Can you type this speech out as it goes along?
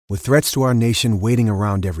With threats to our nation waiting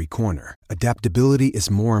around every corner, adaptability is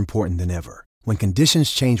more important than ever. When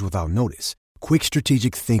conditions change without notice, quick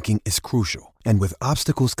strategic thinking is crucial. And with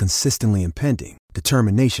obstacles consistently impending,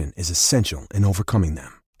 determination is essential in overcoming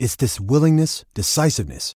them. It's this willingness,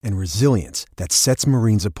 decisiveness, and resilience that sets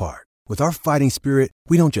Marines apart. With our fighting spirit,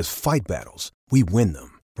 we don't just fight battles, we win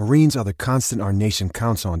them. Marines are the constant our nation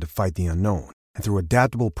counts on to fight the unknown. And through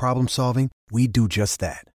adaptable problem solving, we do just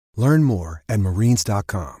that. Learn more at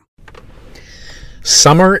marines.com.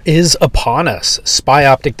 Summer is upon us.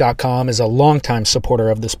 SpyOptic.com is a longtime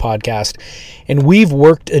supporter of this podcast, and we've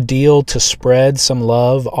worked a deal to spread some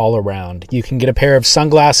love all around. You can get a pair of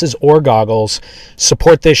sunglasses or goggles,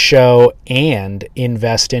 support this show, and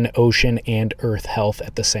invest in ocean and earth health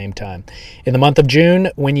at the same time. In the month of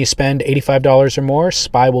June, when you spend $85 or more,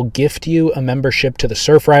 Spy will gift you a membership to the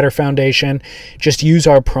Surfrider Foundation. Just use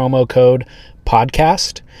our promo code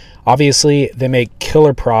PODCAST. Obviously, they make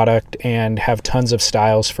killer product and have tons of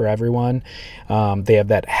styles for everyone. They have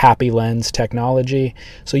that happy lens technology.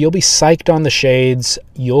 So you'll be psyched on the shades,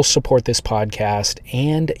 you'll support this podcast,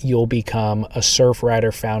 and you'll become a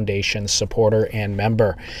Surfrider Foundation supporter and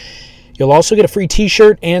member. You'll also get a free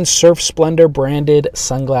t-shirt and Surf Splendor branded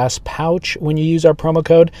sunglass pouch when you use our promo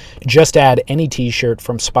code. Just add any t-shirt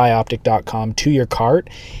from spyoptic.com to your cart,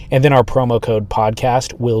 and then our promo code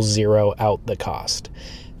podcast will zero out the cost.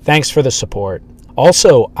 Thanks for the support.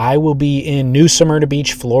 Also, I will be in New Smyrna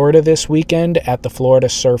Beach, Florida this weekend at the Florida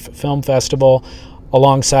Surf Film Festival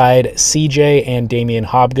alongside CJ and Damian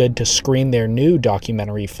Hobgood to screen their new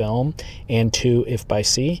documentary film, And Two If by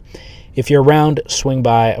Sea. If you're around, swing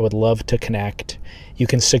by. I would love to connect. You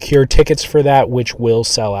can secure tickets for that, which will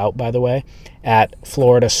sell out, by the way, at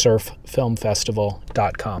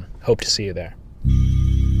floridasurffilmfestival.com. Hope to see you there.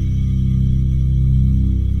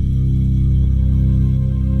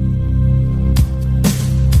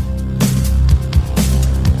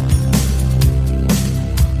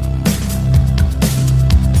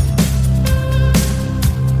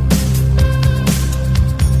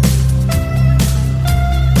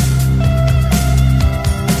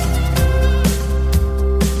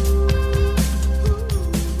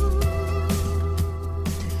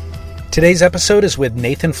 Today's episode is with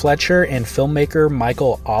Nathan Fletcher and filmmaker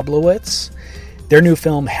Michael Oblowitz. Their new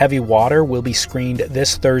film, Heavy Water, will be screened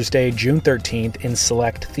this Thursday, June 13th, in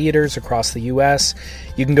select theaters across the U.S.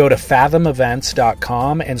 You can go to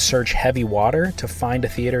fathomevents.com and search Heavy Water to find a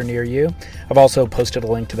theater near you. I've also posted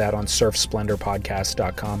a link to that on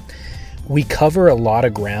surfsplendorpodcast.com. We cover a lot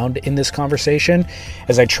of ground in this conversation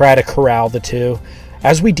as I try to corral the two.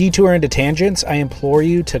 As we detour into tangents, I implore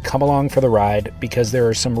you to come along for the ride because there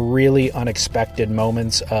are some really unexpected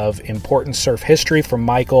moments of important surf history from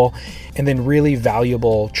Michael and then really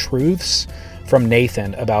valuable truths from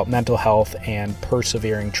Nathan about mental health and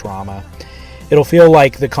persevering trauma. It'll feel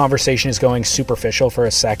like the conversation is going superficial for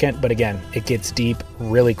a second, but again, it gets deep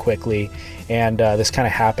really quickly, and this kind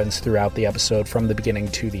of happens throughout the episode from the beginning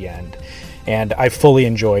to the end. And I fully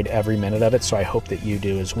enjoyed every minute of it, so I hope that you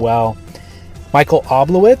do as well. Michael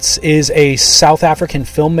Oblowitz is a South African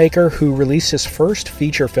filmmaker who released his first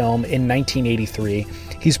feature film in 1983.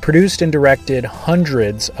 He's produced and directed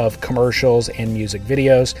hundreds of commercials and music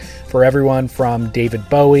videos for everyone from David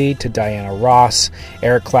Bowie to Diana Ross,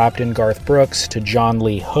 Eric Clapton, Garth Brooks to John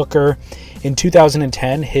Lee Hooker. In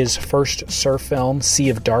 2010, his first surf film, Sea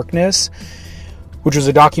of Darkness, which was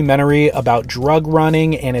a documentary about drug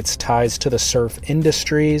running and its ties to the surf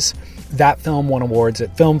industries. That film won awards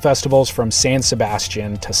at film festivals from San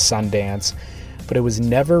Sebastian to Sundance, but it was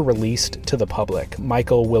never released to the public.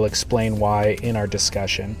 Michael will explain why in our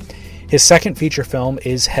discussion. His second feature film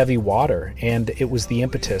is Heavy Water, and it was the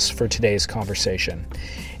impetus for today's conversation.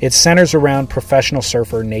 It centers around professional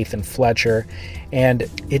surfer Nathan Fletcher, and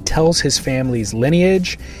it tells his family's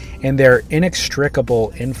lineage and their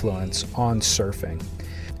inextricable influence on surfing.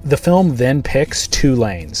 The film then picks two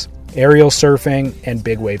lanes: aerial surfing and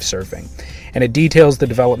big wave surfing, and it details the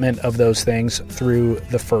development of those things through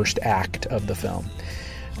the first act of the film.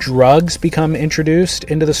 Drugs become introduced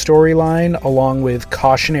into the storyline, along with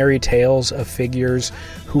cautionary tales of figures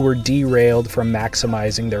who were derailed from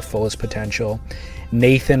maximizing their fullest potential.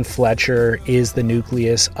 Nathan Fletcher is the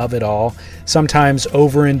nucleus of it all, sometimes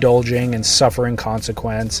overindulging and suffering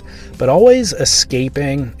consequence, but always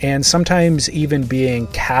escaping and sometimes even being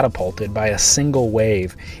catapulted by a single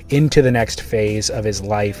wave into the next phase of his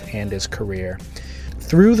life and his career.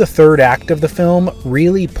 Through the third act of the film,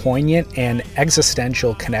 really poignant and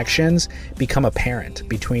existential connections become apparent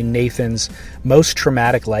between Nathan's most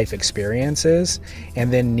traumatic life experiences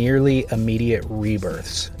and then nearly immediate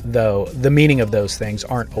rebirths, though the meaning of those things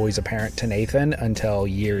aren't always apparent to Nathan until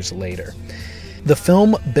years later. The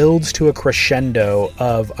film builds to a crescendo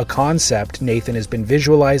of a concept Nathan has been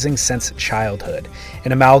visualizing since childhood,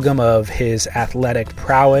 an amalgam of his athletic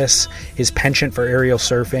prowess, his penchant for aerial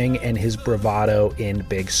surfing, and his bravado in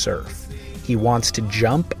big surf. He wants to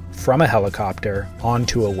jump from a helicopter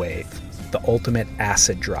onto a wave, the ultimate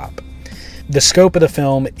acid drop. The scope of the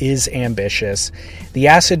film is ambitious. The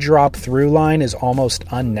acid drop through line is almost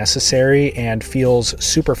unnecessary and feels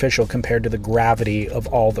superficial compared to the gravity of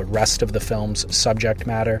all the rest of the film's subject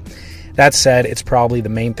matter. That said, it's probably the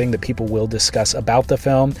main thing that people will discuss about the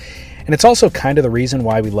film. And it's also kind of the reason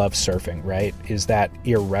why we love surfing, right? Is that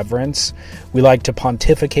irreverence. We like to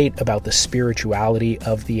pontificate about the spirituality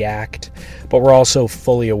of the act, but we're also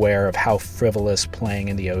fully aware of how frivolous playing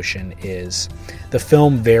in the ocean is. The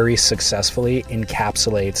film very successfully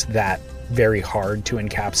encapsulates that very hard to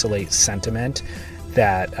encapsulate sentiment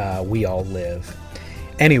that we all live.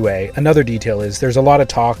 Anyway, another detail is there's a lot of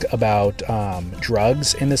talk about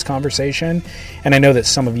drugs in this conversation, and I know that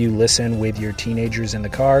some of you listen with your teenagers in the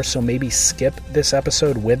car, so maybe skip this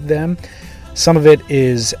episode with them. Some of it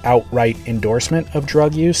is outright endorsement of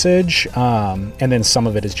drug usage, and then some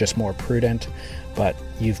of it is just more prudent, but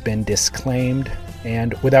you've been disclaimed.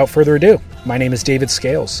 And without further ado, my name is David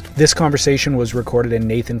Scales. This conversation was recorded in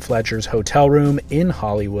Nathan Fletcher's hotel room in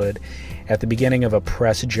Hollywood at the beginning of a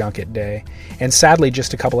press junket day, and sadly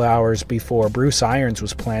just a couple of hours before Bruce Irons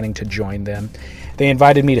was planning to join them. They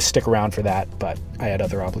invited me to stick around for that, but I had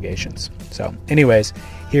other obligations. So anyways,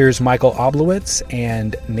 here's Michael Oblowitz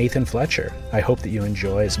and Nathan Fletcher. I hope that you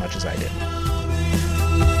enjoy as much as I did.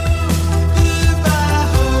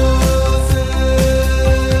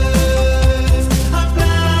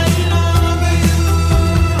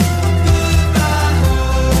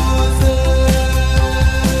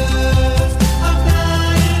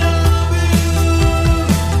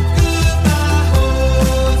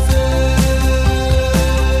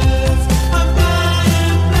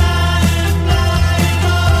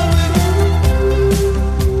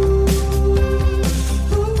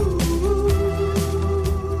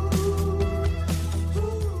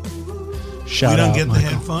 You don't get the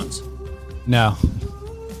headphones? No.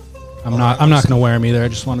 I'm not going to wear them either. I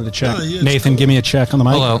just wanted to check. No, Nathan, give me a check on the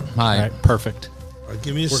mic. Hello. Hi. All right, perfect. All right,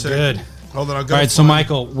 give me a second. We're good. Hold on, All right, so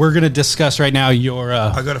Michael, we're going to discuss right now your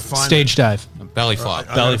stage dive. Belly flop.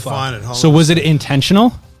 Belly flop. So was it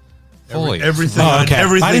intentional? Everything. Oh, okay.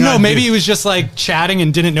 Everything I didn't know. Maybe he was just like chatting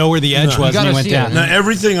and didn't know where the edge was and he went down. No,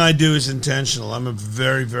 everything I do is intentional. I'm a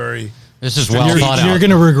very, very... This is well thought out. You're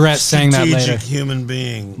going to regret saying that later. Strategic human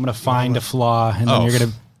being. I'm going to find a flaw, and then you're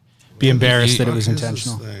going to be embarrassed that it was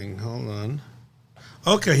intentional. Hold on.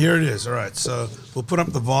 Okay, here it is. All right, so we'll put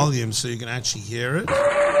up the volume so you can actually hear it.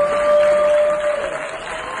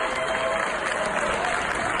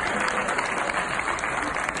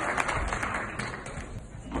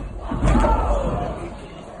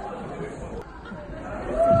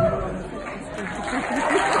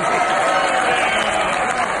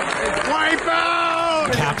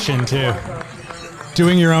 Too.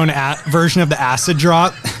 Doing your own version of the acid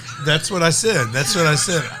drop. That's what I said.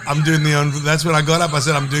 I'm doing the own. That's when I got up. I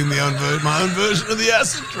said I'm doing my own version of the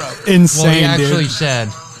acid drop. Insane. Well, he actually said,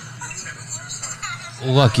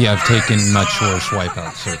 "Lucky I've taken much worse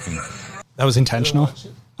wipeout surfing." That was intentional.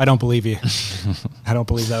 I don't believe you. I don't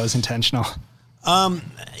believe that was intentional.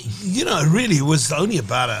 Really, it was only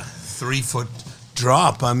about a 3-foot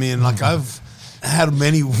drop. I mean, like I've had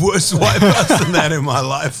many worse wipeouts than that in my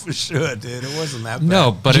life for sure, dude. It wasn't that bad.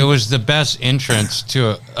 No, but it was the best entrance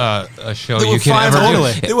to a show you could ever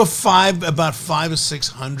do. There were about 500 or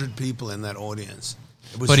 600 people in that audience.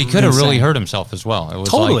 But he could have really hurt himself as well. It was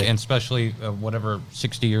totally. like, and especially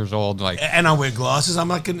 60 years old, like. And I wear glasses. I'm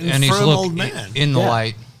like an infirm old man in the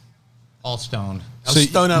light, all stoned. I was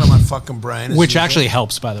stoned out of my fucking brain. Which actually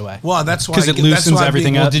helps, by the way. Well, that's why. Because it loosens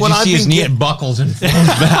everything up. Did you see his knee buckles and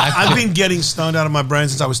back? I've been getting stoned out of my brain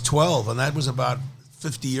since I was 12, and that was about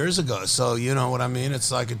 50 years ago. So, you know what I mean?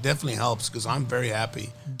 It's like it definitely helps because I'm very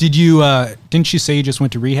happy. Didn't you say you just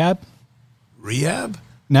went to rehab? Rehab?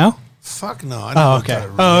 No? Fuck no. I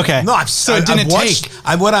didn't okay. No,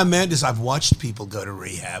 what I meant is I've watched people go to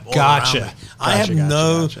rehab all around me. I have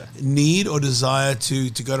no need or desire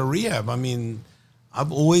to go to rehab. I mean,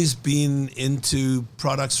 I've always been into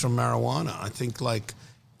products from marijuana. I think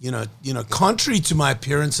contrary to my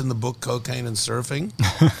appearance in the book Cocaine and Surfing,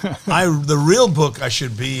 the real book I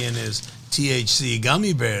should be in is THC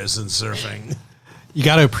gummy bears and surfing. You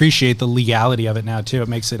got to appreciate the legality of it now, too. It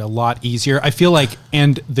makes it a lot easier. I feel like,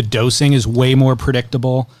 and the dosing is way more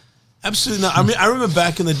predictable. Absolutely not. I mean, I remember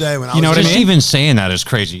back in the day when just even saying that is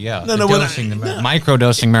crazy. Yeah. Microdosing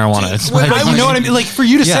marijuana. It's you know what I mean? Like, for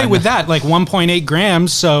you to say with that, like 1.8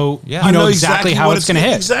 grams, so you know exactly how it's going to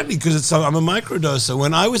hit. Exactly, because I'm a microdoser.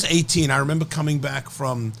 When I was 18, I remember coming back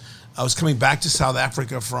to South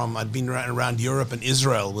Africa I'd been around Europe and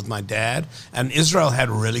Israel with my dad, and Israel had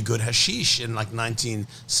really good hashish in like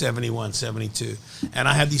 1971, 72. And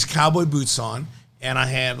I had these cowboy boots on, and I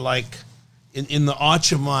had like, in the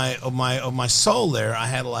arch of my sole there, I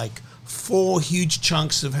had like 4 huge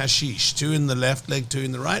chunks of hashish, 2 in the left leg, 2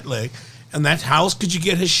 in the right leg. And how else could you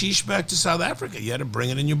get hashish back to South Africa? You had to bring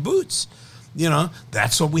it in your boots. You know,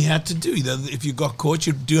 that's what we had to do. If you got caught,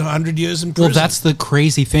 you'd do 100 years in prison. Well, that's the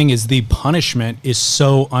crazy thing, is the punishment is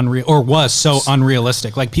so unreal, or was so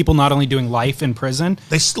unrealistic. Like, people not only doing life in prison,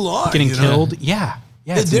 they still are getting killed. Yeah.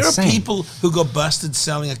 Yeah, there are people who got busted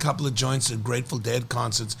selling a couple of joints at Grateful Dead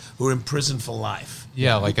concerts who are in prison for life.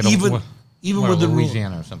 Yeah, like even with the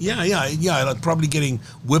Louisiana or something. Yeah, like probably getting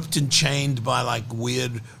whipped and chained by like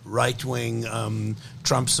weird right-wing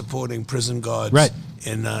Trump-supporting prison guards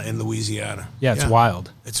in Louisiana. Yeah, it's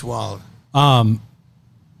wild. It's wild.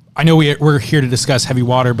 I know we're here to discuss Heavy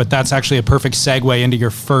Water, but that's actually a perfect segue into your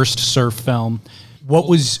first surf film. What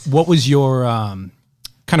was your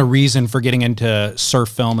kind of reason for getting into surf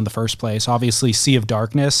film in the first place? Obviously, Sea of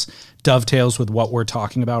Darkness dovetails with what we're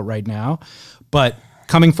talking about right now, but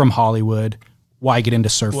coming from Hollywood, why get into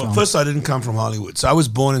surf film? Well, first, I didn't come from Hollywood. So I was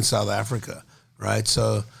born in South Africa, right?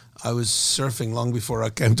 So I was surfing long before I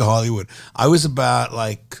came to Hollywood. I was about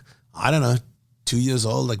 2 years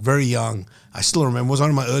old, like very young. I still remember, one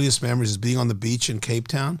of my earliest memories is being on the beach in Cape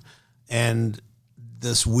Town, and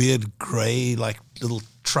this weird gray, like little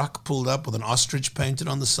truck pulled up with an ostrich painted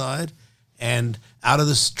on the side. And out of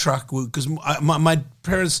this truck, because my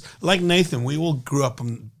parents, like Nathan, we all grew up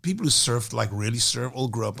people who surfed, like really surf, all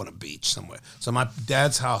grew up on a beach somewhere. So my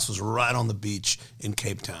dad's house was right on the beach in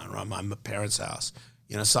Cape Town, right? My parents' house.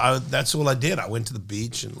 You know, so that's all I did. I went to the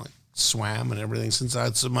beach and like swam and everything since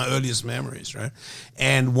my earliest memories, right?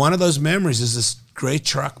 And one of those memories is this great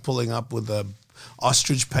truck pulling up with a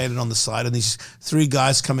ostrich painted on the side, and these 3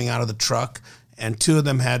 guys coming out of the truck. And 2 of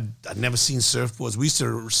them I'd never seen surfboards. We used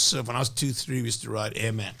to surf, when I was 2, 3, we used to ride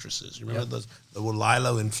air mattresses. You remember those? The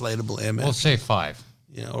Lilo inflatable air mattresses? We'll say 5.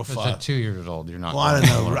 Yeah, or 5. At 2 years old, you're not. Well, I don't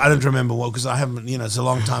know. I don't remember what, because I haven't, it's a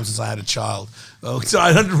long time since I had a child. So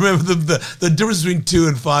I don't remember the difference between 2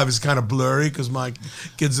 and 5 is kind of blurry because my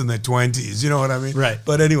kids in their 20s. You know what I mean? Right.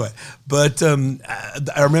 But anyway,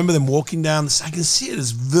 I remember them walking down this. I can see it as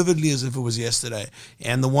vividly as if it was yesterday.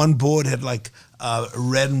 And the one board had like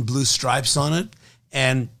red and blue stripes on it,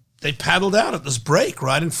 and they paddled out at this break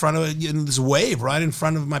right in front of this wave right in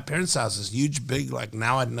front of my parents' house. This huge, big, like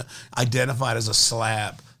now I'd identified as a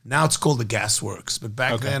slab. Now it's called the Gasworks, but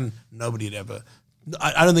back then nobody had ever.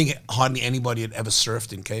 I don't think hardly anybody had ever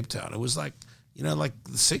surfed in Cape Town. It was like like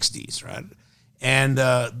the '60s, right? And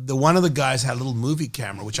the one of the guys had a little movie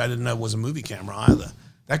camera, which I didn't know was a movie camera either.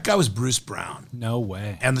 That guy was Bruce Brown. No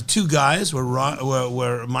way. And the 2 guys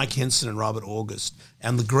were Mike Hinson and Robert August.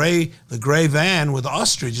 And the gray van with the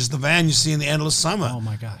ostrich is the van you see in the Endless Summer. Oh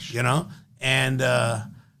my gosh. And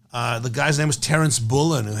the guy's name was Terrence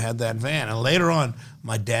Bullen, who had that van. And later on,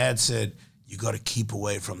 my dad said, "You got to keep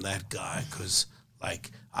away from that guy because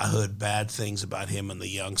I heard bad things about him and the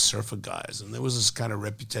young surfer guys." And there was this kind of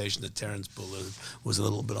reputation that Terrence Bullen was a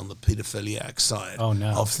little bit on the pedophiliac side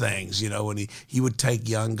of things, when he would take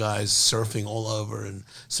young guys surfing all over. And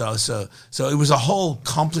so it was a whole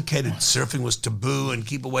complicated, surfing was taboo and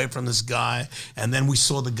keep away from this guy. And then we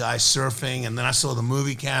saw the guy surfing, and then I saw the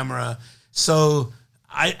movie camera. So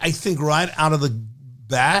I think right out of the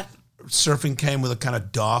bat, surfing came with a kind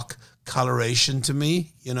of dark coloration to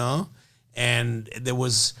me, And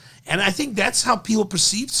I think that's how people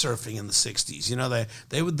perceived surfing in the 60s.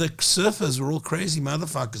 The surfers were all crazy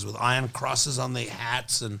motherfuckers with iron crosses on their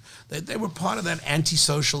hats, and they were part of that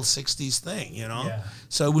antisocial 60s thing, Yeah.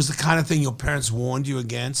 So it was the kind of thing your parents warned you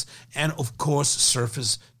against. And of course,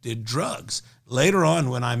 surfers did drugs. Later on,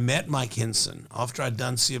 when I met Mike Hinson, after I'd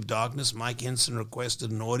done Sea of Darkness, Mike Hinson requested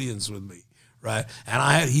an audience with me, right?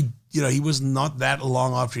 And he was not that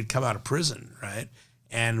long after he'd come out of prison, right?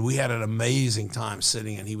 And we had an amazing time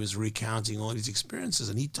sitting, and he was recounting all these experiences.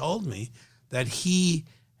 And he told me that he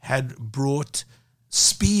had brought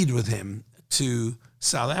speed with him to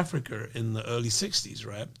South Africa in the early 60s,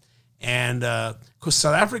 right? And of course,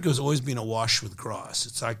 South Africa has always been awash with grass.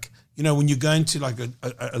 It's like, when you go into like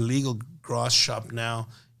a legal grass shop now,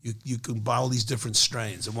 you can buy all these different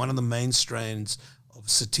strains. And one of the main strains of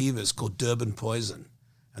sativa is called Durban Poison.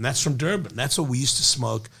 And that's from Durban. That's what we used to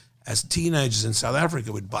smoke as teenagers in South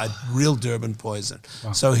Africa. We'd buy real Durban Poison.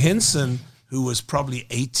 Wow. So Hinson, who was probably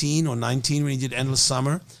 18 or 19 when he did Endless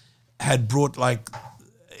Summer, had brought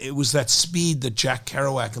it was that speed that Jack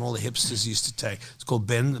Kerouac and all the hipsters used to take. It's called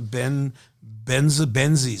Benzies,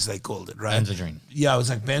 they called it, right? Benzedrine. Yeah, it was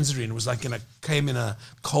like Benzedrine. It was like came in a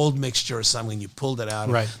cold mixture or something, and you pulled it out.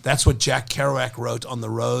 Right. That's what Jack Kerouac wrote On the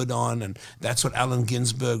Road on, and that's what Allen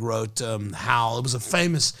Ginsberg wrote, Howl. It was a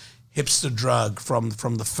famous hipster drug from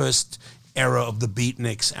the first era of the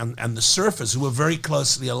beatniks and the surfers, who were very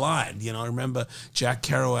closely aligned. I remember Jack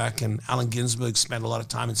Kerouac and Allen Ginsberg spent a lot of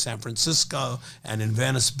time in San Francisco and in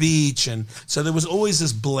Venice Beach, and so there was always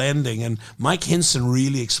this blending. And Mike Hinson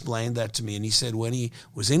really explained that to me, and he said when he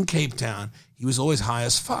was in Cape Town, he was always high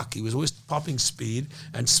as fuck. He was always popping speed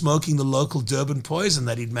and smoking the local Durban Poison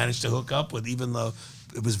that he'd managed to hook up with, even though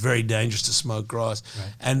it was very dangerous to smoke grass.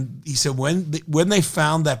 Right. And he said when they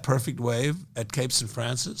found that perfect wave at Cape St.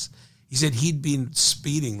 Francis, he said he'd been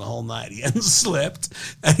speeding the whole night. He hadn't slept,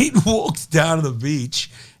 and he'd walked down to the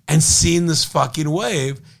beach and seen this fucking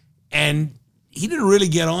wave. And he didn't really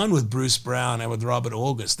get on with Bruce Brown and with Robert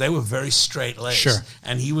August. They were very straight-laced. Sure.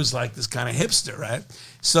 And he was like this kind of hipster, right?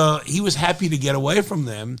 So he was happy to get away from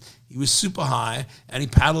them. He was super high, and he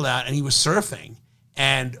paddled out, and he was surfing.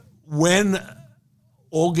 And when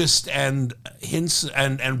August and Hinson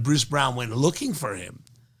and Bruce Brown went looking for him,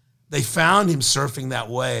 they found him surfing that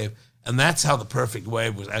wave. And that's how the perfect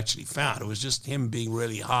wave was actually found. It was just him being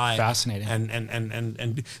really high. Fascinating.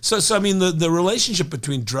 And so I mean, the relationship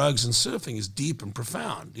between drugs and surfing is deep and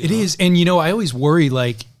profound. It is. And, I always worry,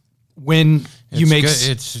 when you make...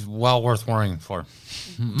 It's well worth worrying for.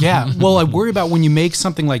 Yeah. Well, I worry about when you make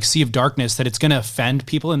something like Sea of Darkness that it's going to offend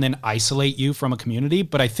people and then isolate you from a community.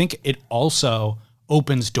 But I think it also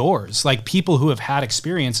opens doors. Like, people who have had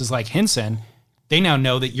experiences like Hinson, they now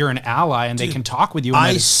know that you're an ally and they can talk with you, and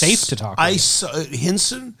that it's safe to talk with you.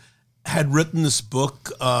 Hinson had written this book,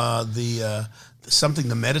 The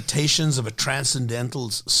Meditations of a Transcendental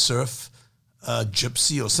Surf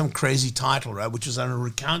Gypsy, or some crazy title, right? Which was a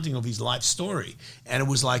recounting of his life story. And it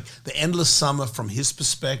was like the endless summer from his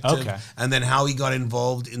perspective, and then how he got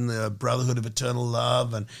involved in the Brotherhood of Eternal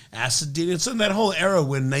Love and acid dealing. It's in that whole era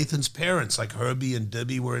when Nathan's parents, like Herbie and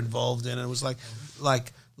Debbie, were involved in it. It was like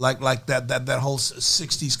that whole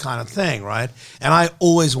 60s kind of thing, right? And I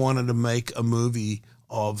always wanted to make a movie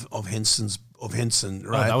of Hinson, right?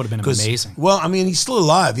 Oh, that would have been amazing. Well, I mean, he's still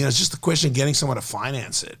alive. It's just the question of getting someone to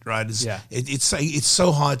finance it, right? It's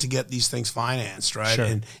so hard to get these things financed, right? Sure.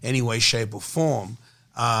 In any way, shape, or form.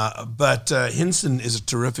 But Hinson is a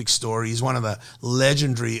terrific story. He's one of the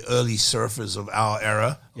legendary early surfers of our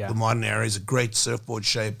era, the modern era. He's a great surfboard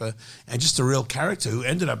shaper and just a real character who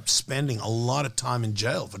ended up spending a lot of time in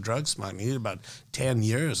jail for drug smuggling. He did about 10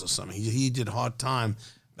 years or something. He did hard time,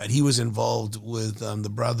 but he was involved with the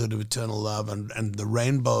Brotherhood of Eternal Love and the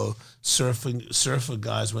Rainbow Surfer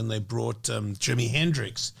guys when they brought Jimi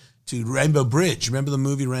Hendrix to Rainbow Bridge. Remember the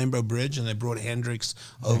movie Rainbow Bridge? And they brought Hendrix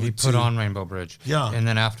over. He put on Rainbow Bridge. Yeah. And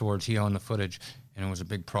then afterwards he owned the footage, and it was a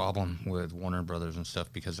big problem with Warner Brothers and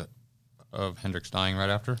stuff because of Hendrix dying right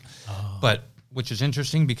after. Oh. But which is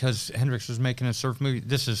interesting because Hendrix was making a surf movie.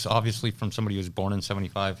 This is obviously from somebody who was born in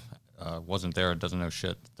 75, wasn't there, doesn't know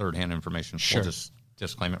shit, third-hand information. Sure. We'll just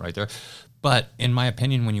disclaim it right there. But in my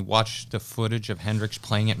opinion, when you watch the footage of Hendrix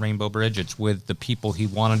playing at Rainbow Bridge, it's with the people he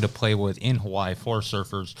wanted to play with in Hawaii for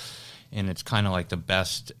surfers, and it's kind of like the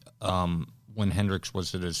best when Hendrix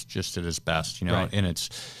was at his best, Right. And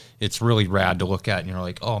it's really rad to look at, and you're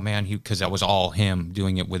like, oh man, because that was all him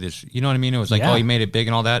doing it with his, you know what I mean? It was like, oh, he made it big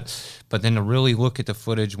and all that, but then to really look at the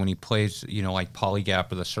footage when he plays, like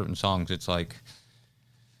Polygap or the certain songs, it's like,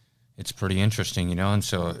 it's pretty interesting, and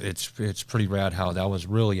so it's pretty rad how that was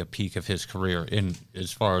really a peak of his career in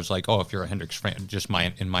as far as like, if you're a Hendrix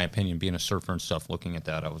fan, in my opinion, being a surfer and stuff, looking at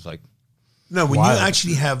that, I was like, no, when you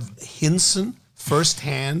actually have Hinson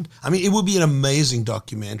firsthand, I mean, it would be an amazing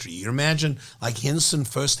documentary. You imagine like Hinson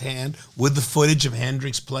firsthand with the footage of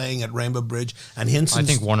Hendrix playing at Rainbow Bridge, and Hinson. I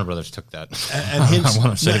think Warner Brothers took that.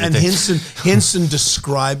 And Hinson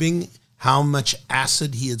describing how much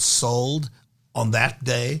acid he had sold on that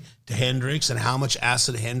day to Hendrix and how much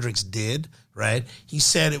acid Hendrix did right? He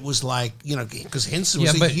said it was like, because Henson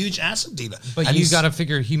was a huge acid dealer. But you got to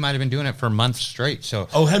figure he might have been doing it for months straight. So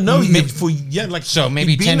so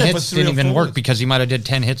maybe 10 hits didn't even work because he might have did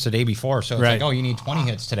 10 hits the day before. So it's like, you need 20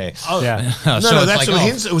 hits today. Oh yeah, no, that's what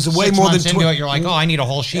Henson. It was way more than 20. You're like, I need a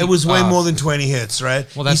whole sheet. It was way more than 20 hits, right?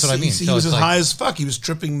 Well, that's what I mean. He was as high as fuck. He was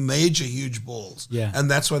tripping major, huge balls. Yeah,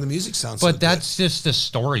 and that's why the music sounds. But that's just the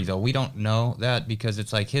story, though. We don't know that because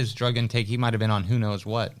it's like his drug intake. He might have been on who knows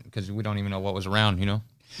what because we don't even know what was around.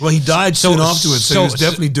 Well, he died soon afterwards, so he was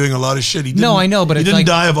definitely doing a lot of shit. No, I know, but he didn't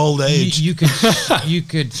die of old age. You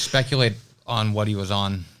could speculate on what he was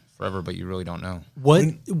on forever, but you really don't know.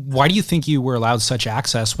 Why do you think you were allowed such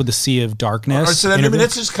access with the Sea of Darkness? All right, so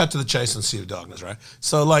let's just cut to the chase on Sea of Darkness, right?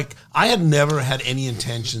 So, I had never had any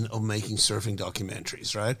intention of making surfing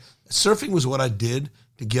documentaries, right? Surfing was what I did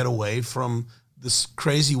to get away from this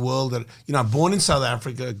crazy world that, I'm born in South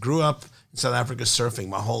Africa, grew up in South Africa surfing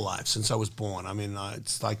my whole life since I was born. I mean,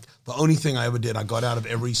 it's like the only thing I ever did. I got out of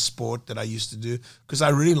every sport that I used to do because I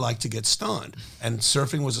really liked to get stoned. And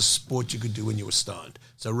surfing was a sport you could do when you were stoned.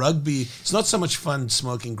 So rugby, it's not so much fun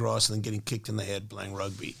smoking grass and then getting kicked in the head playing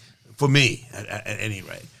rugby, for me at any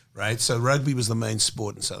rate, right? So rugby was the main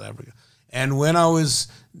sport in South Africa. And when I was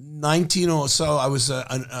 19 or so, I was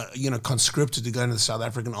conscripted to go into the South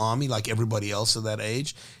African army like everybody else of that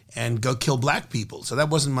age and go kill black people. So that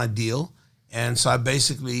wasn't my deal. And so I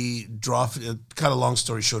basically cut a long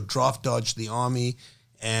story short, draft dodged the army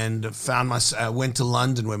and I went to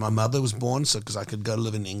London where my mother was born, because I could go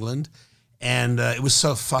live in England. And it was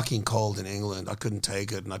so fucking cold in England, I couldn't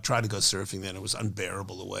take it. And I tried to go surfing then. It was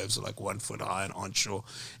unbearable. The waves were like 1 foot high and onshore.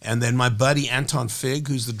 And then my buddy Anton Fig,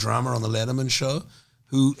 who's the drummer on the Letterman show,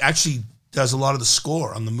 who actually does a lot of the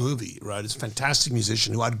score on the movie, right? He's a fantastic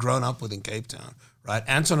musician who I'd grown up with in Cape Town, right?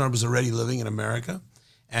 Anton was already living in America.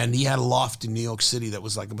 And he had a loft in New York City that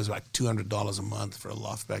was like $200 a month for a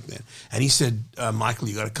loft back then. And he said, Michael,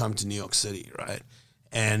 you got to come to New York City, right?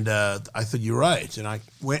 And I thought, you're right. And I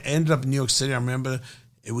ended up in New York City. I remember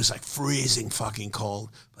it was like freezing fucking cold,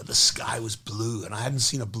 but the sky was blue. And I hadn't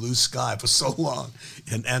seen a blue sky for so long.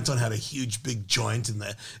 And Anton had a huge big joint in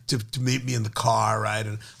there to meet me in the car, right?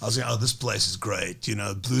 And I was like, oh, this place is great.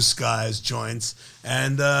 Blue skies, joints.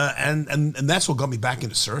 And that's what got me back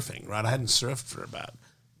into surfing, right? I hadn't surfed for about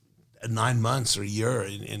 9 months or a year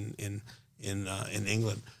in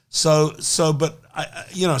England. So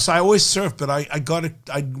I always surfed, but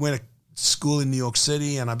I went to school in New York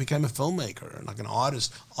City and I became a filmmaker, like an art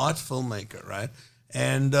filmmaker, right?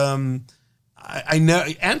 And I know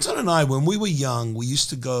Anton and I, when we were young, we used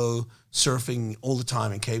to go surfing all the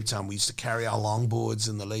time in Cape Town. We used to carry our longboards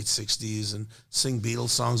in the late 60s and sing Beatles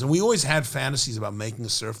songs. And we always had fantasies about making a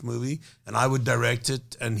surf movie, and I would direct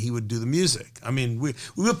it and he would do the music. I mean, we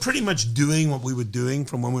were pretty much doing what we were doing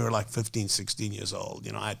from when we were like 15, 16 years old.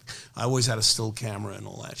 I always had a still camera and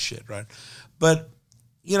all that shit, right? But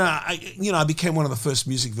I became one of the first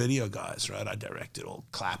music video guys, right? I directed all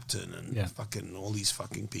Clapton and fucking all these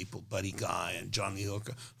fucking people, Buddy Guy and Johnny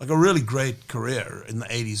Hooker. Like a really great career in the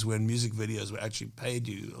 80s when music videos were actually paid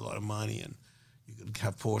you a lot of money and you could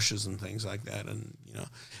have Porsches and things like that, and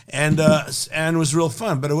and it was real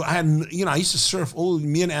fun. But I used to surf.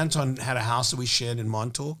 Me and Anton had a house that we shared in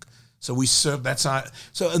Montauk, so we surfed.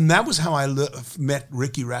 And that was how I met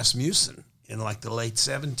Ricky Rasmussen in like the late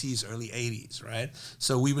 70s, early 80s, right?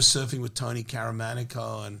 So we were surfing with Tony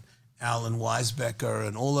Caramanico and Alan Weisbecker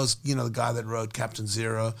and all those, the guy that wrote Captain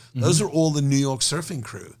Zero. Mm-hmm. Those are all the New York surfing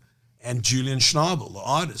crew. And Julian Schnabel, the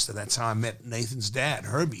artist. And that's how I met Nathan's dad,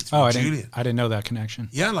 Herbie, through Julian. I didn't know that connection.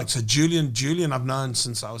 Yeah, so Julian I've known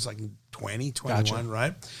since I was like 20, 21, gotcha.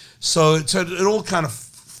 Right? So it all kind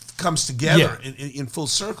of comes together in full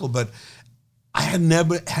circle, but I had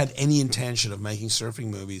never had any intention of making surfing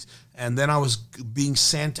movies. And then I was being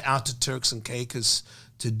sent out to Turks and Caicos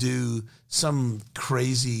to do some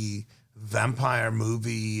crazy vampire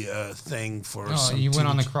movie thing for some you went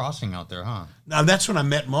on the crossing out there, huh? Now, that's when I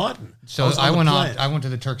met Martin. So I went to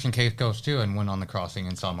the Turks and Caicos, too, and went on the crossing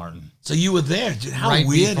and saw Martin. So you were there. Dude, how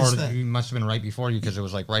weird is that? It must have been right before you because it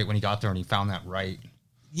was like right when he got there and he found that right.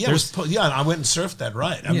 Yeah, I went and surfed that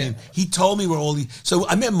right. I mean, he told me where all the... So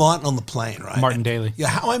I met Martin on the plane, right? Martin Daly. Yeah,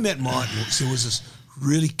 how I met Martin was there was this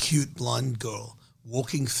really cute blonde girl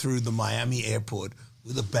walking through the Miami airport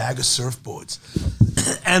with a bag of surfboards.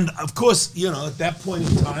 And, of course, at that point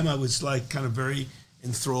in time, I was, like, kind of very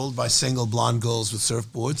enthralled by single blonde girls with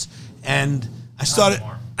surfboards. And I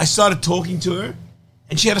started talking to her,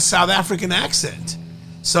 and she had a South African accent.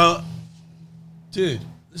 So, dude...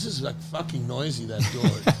 This is like fucking noisy, that door.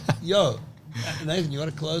 Yo, Nathan, you got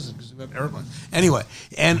to close it because we have airplanes. Anyway,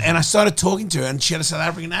 and I started talking to her, and she had a South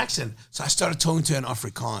African accent. So I started talking to her in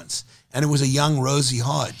Afrikaans. And it was a young Rosie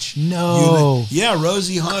Hodge. No.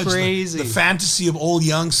 Rosie Hodge. Crazy. The fantasy of all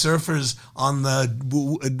young surfers on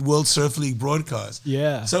the World Surf League broadcast.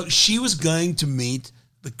 Yeah. So she was going to meet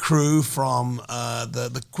the crew from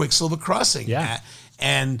the Quicksilver Crossing. Yeah.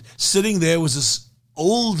 And sitting there was this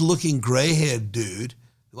old-looking gray-haired dude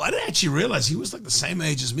who I didn't actually realize he was like the same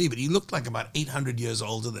age as me, but he looked like about 800 years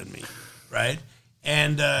older than me, right?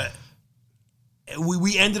 And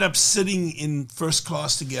we ended up sitting in first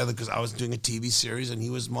class together because I was doing a TV series and he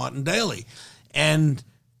was Martin Daly. And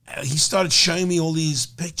he started showing me all these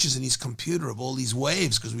pictures in his computer of all these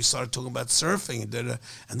waves because we started talking about surfing.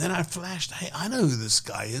 And then I flashed, hey, I know who this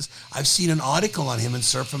guy is. I've seen an article on him in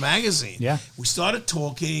Surfer Magazine. Yeah. We started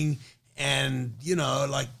talking and,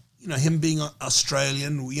 him being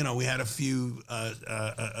Australian, we had a few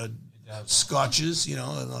scotches, and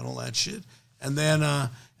all that shit. And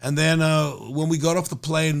then when we got off the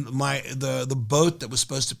plane, the boat that was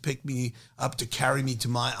supposed to pick me up to carry me to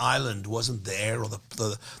my island wasn't there, or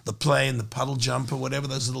the plane, the puddle jumper, whatever,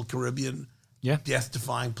 those little Caribbean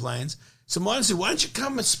death-defying planes. So Martin said, why don't you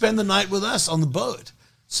come and spend the night with us on the boat?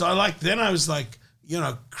 So I was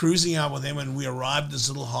cruising out with him, and we arrived at this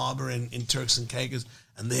little harbor in Turks and Caicos,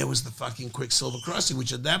 and there was the fucking Quicksilver Crossing,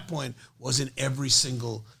 which at that point was in every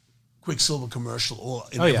single Quicksilver commercial or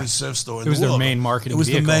in every surf store in the world. It was their main marketing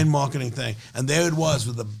vehicle. The main marketing thing. And there it was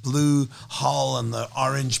with the blue hull and the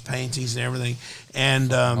orange paintings and everything. And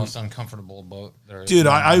most uncomfortable boat there. Dude,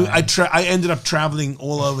 I ended up traveling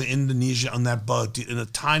all over Indonesia on that boat, dude, in a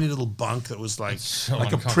tiny little bunk that was like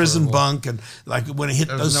a prison bunk, and like when it hit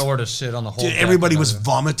there was nowhere to sit on the whole. Dude, everybody was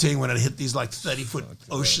vomiting when it hit these like 30-foot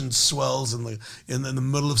ocean swells in the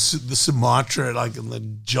middle of the Sumatra, like in the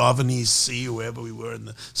Javanese Sea, or wherever we were in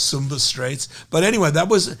the Sumba Straits. But anyway,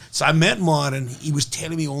 so I met Martin. He was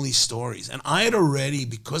telling me all these stories, and I had already,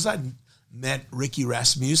 because I'd met Ricky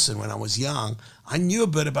Rasmussen when I was young, I knew a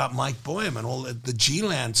bit about Mike Boehm and all the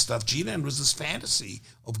G-Land stuff. G-Land was this fantasy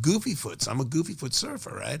of goofy foots. I'm a goofy foot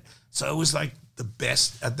surfer, right? So it was like the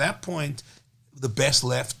best, at that point, the best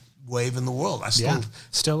left wave in the world. Still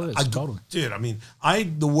is, totally. Dude,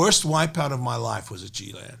 the worst wipeout of my life was at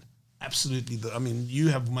G-Land. Absolutely. You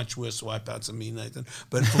have much worse wipeouts than me, Nathan.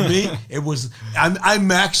 But for me, it was, I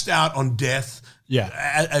maxed out on death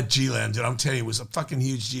at G-Land, dude. I'm telling you, it was a fucking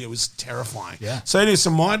huge G. It was terrifying. Yeah. So anyway,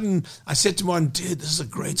 Martin, I said to Martin, dude, this is a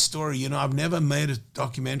great story. I've never made a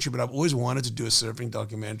documentary, but I've always wanted to do a surfing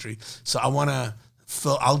documentary. So I want to,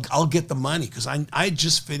 I'll get the money, because I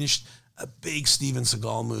just finished a big Steven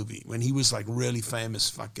Seagal movie when he was like really famous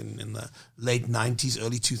fucking in the late 90s,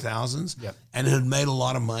 early 2000s. Yep. And it had made a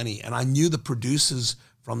lot of money. And I knew the producers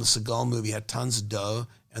from the Seagal movie had tons of dough,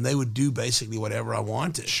 and they would do basically whatever I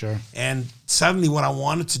wanted. Sure. And suddenly what I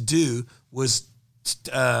wanted to do was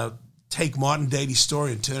take Martin Daly's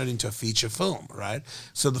story and turn it into a feature film, right?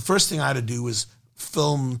 So the first thing I had to do was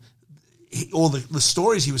film all the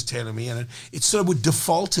stories he was telling me, and it sort of would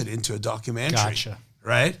defaulted into a documentary. Gotcha.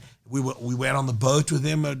 Right? We went on the boat with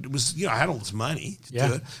him. It was, I had all this money to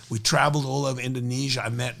do it. We traveled all over Indonesia. I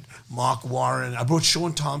met Mark Warren. I brought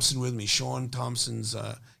Sean Thompson with me. Sean Thompson's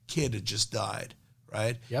kid had just died,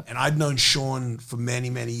 right? Yep. And I'd known Sean for many,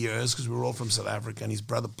 many years because we were all from South Africa. And his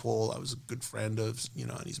brother Paul, I was a good friend of,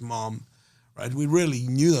 and his mom, right? We really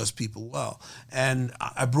knew those people well. And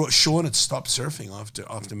I brought Sean had stopped surfing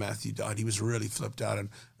after Matthew died. He was really flipped out. And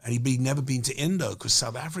he'd never been to Indo because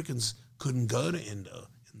South Africans couldn't go to Indo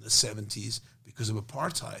in the 70s because of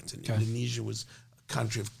apartheid, and Indonesia was a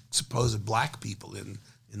country of supposed black people in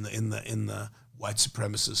the white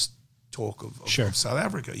supremacist talk of South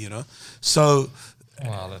Africa, So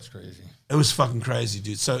wow, that's crazy. It was fucking crazy,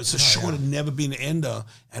 dude. So Sean had never been to Indo,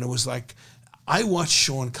 and it was like I watched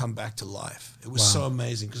Sean come back to life. It was so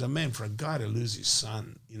amazing because for a guy to lose his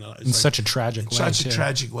son, in such a tragic way. Such a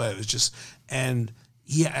tragic way. It was just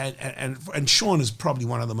Yeah, and Sean is probably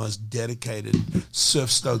one of the most dedicated,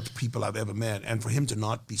 surf-stoked people I've ever met. And for him to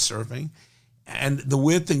not be surfing, and the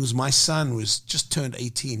weird thing was my son was just turned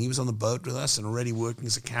 18. He was on the boat with us and already working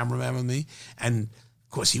as a cameraman with me. And of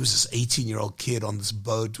course, he was this 18-year-old kid on this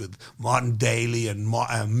boat with Martin Daly, and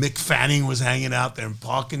Mick Fanning was hanging out there, and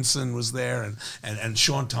Parkinson was there, and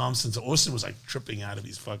Sean Thompson. So Austin was like tripping out of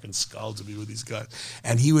his fucking skull to be with these guys.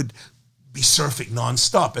 And he would be surfing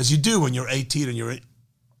nonstop, as you do when you're 18 and you're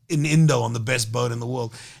in Indo on the best boat in the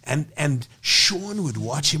world. And Sean would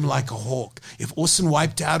watch him like a hawk. If Austin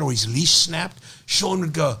wiped out or his leash snapped, Sean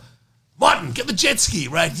would go, Martin, get the jet ski,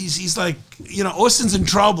 right? He's like, Orson's in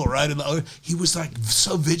trouble, right? And he was like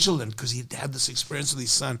so vigilant because he had this experience with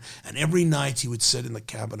his son, and every night he would sit in the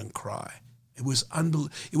cabin and cry. It was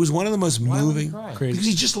unbelievable. It was one of the most moving because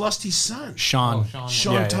he just lost his son, Sean.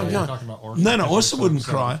 Sean Tom Young. No, Orson wouldn't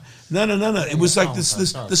cry. No. It was like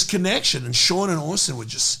this connection, and Sean and Orson would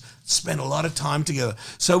just spend a lot of time together.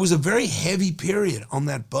 So it was a very heavy period on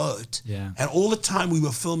that boat. Yeah. And all the time we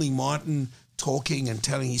were filming Martin talking and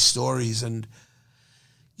telling his stories, and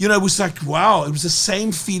it was like, wow, it was the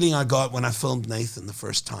same feeling I got when I filmed Nathan the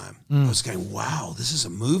first time. I was going, wow, this is a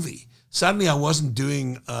movie. Suddenly I wasn't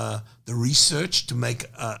doing the research to make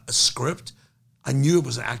a script. I knew it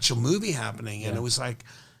was an actual movie happening, and it was like,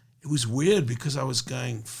 it was weird because I was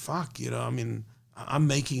going, fuck, I'm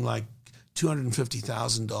making like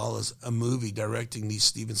 $250,000 a movie directing these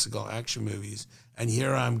Steven Seagal action movies, and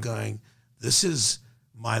here I'm going, this is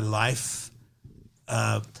my life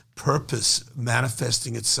purpose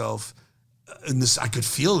manifesting itself in this. I could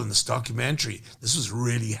feel in this documentary, this was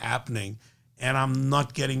really happening, and I'm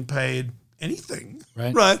not getting paid anything.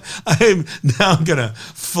 Right? I'm gonna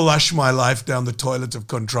flush my life down the toilet of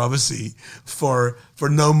controversy for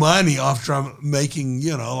no money after I'm making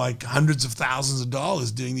like hundreds of thousands of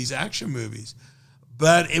dollars doing these action movies.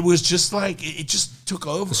 But it was just like, it just took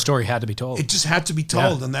over. The story had to be told. It just had to be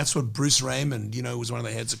told. And that's what Bruce Raymond, who was one of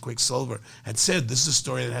the heads of Quicksilver, had said, this is a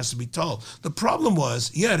story that has to be told. The problem was,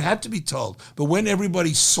 it had to be told. But when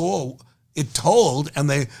everybody saw it told, and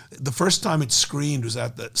the first time it screened was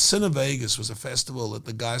at the Cine Vegas, was a festival that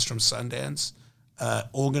the guys from Sundance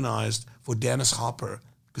organized for Dennis Hopper,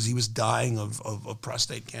 because he was dying of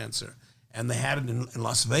prostate cancer. And they had it in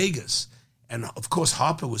Las Vegas. And of course,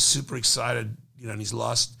 Hopper was super excited, in his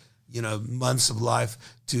last, months of life,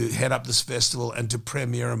 to head up this festival and to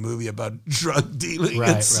premiere a movie about drug dealing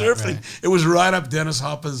and surfing. Right. It was right up Dennis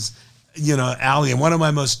Hopper's, alley. And one of my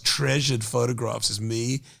most treasured photographs is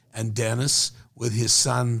me and Dennis with his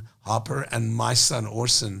son Hopper and my son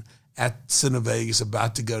Orson at Cine Vegas,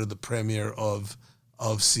 about to go to the premiere of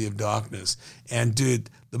Sea of Darkness. And dude,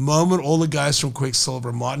 the moment all the guys from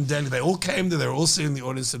Quicksilver, Martin Daly, they all came there, they were all sitting in the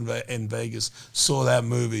audience in Vegas, saw that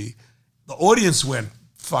movie. The audience went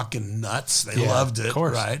fucking nuts. They loved it,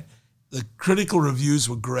 right? The critical reviews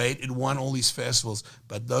were great. It won all these festivals.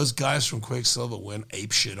 But those guys from Quicksilver went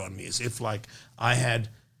apeshit on me, as if like I had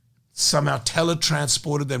somehow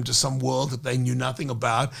teletransported them to some world that they knew nothing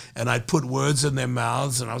about, and I put words in their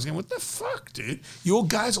mouths, and I was going, what the fuck, dude? Your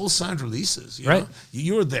guys all signed releases. You know?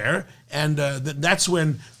 You were there, and that's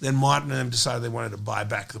when then Martin and them decided they wanted to buy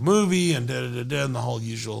back the movie, and and the whole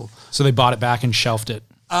usual. So they bought it back and shelved it?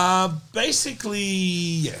 Basically,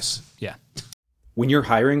 yes. Yeah. When you're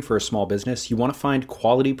hiring for a small business, you want to find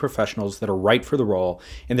quality professionals that are right for the role,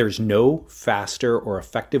 and there's no faster or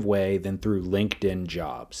effective way than through LinkedIn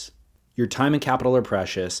Jobs. Your time and capital are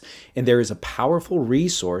precious, and there is a powerful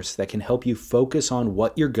resource that can help you focus on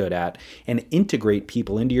what you're good at and integrate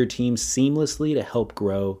people into your team seamlessly to help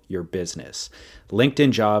grow your business.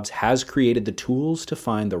 LinkedIn Jobs has created the tools to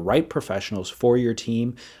find the right professionals for your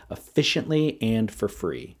team efficiently and for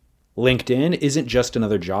free. LinkedIn isn't just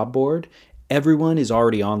another job board. Everyone is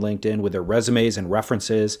already on LinkedIn with their resumes and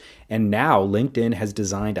references, and now LinkedIn has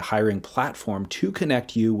designed a hiring platform to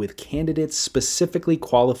connect you with candidates specifically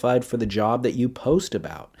qualified for the job that you post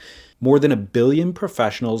about. More than 1 billion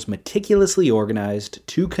professionals meticulously organized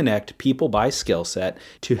to connect people by skill set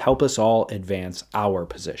to help us all advance our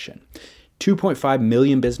position. 2.5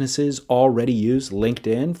 million businesses already use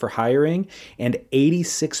LinkedIn for hiring, and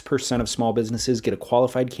 86% of small businesses get a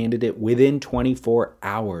qualified candidate within 24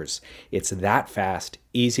 hours. It's that fast,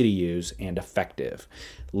 easy to use, and effective.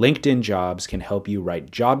 LinkedIn Jobs can help you write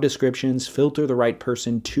job descriptions, filter the right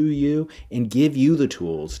person to you, and give you the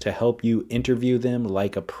tools to help you interview them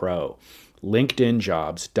like a pro.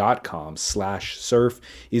 LinkedInjobs.com/surf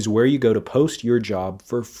is where you go to post your job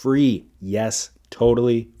for free. Yes,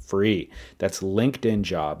 totally free. That's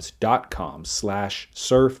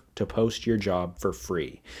LinkedInjobs.com/surf to post your job for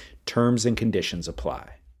free. Terms and conditions apply.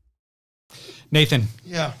 Nathan.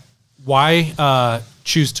 Yeah. Why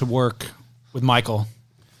choose to work with Michael?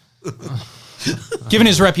 Given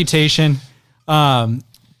his reputation,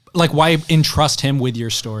 why entrust him with your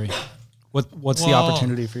story? What's the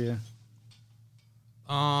opportunity for you?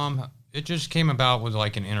 It just came about with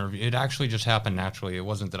like an interview. It actually just happened naturally. It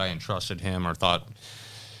wasn't that I entrusted him or thought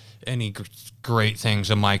any great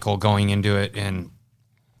things of Michael going into it, and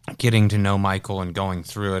getting to know Michael and going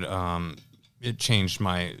through it. It changed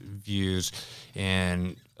my views,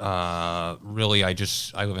 and really I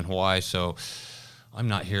live in Hawaii, so I'm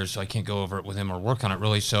not here, so I can't go over it with him or work on it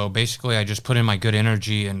really. So basically, I just put in my good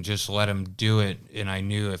energy and just let him do it. And I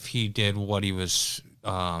knew if he did what he was,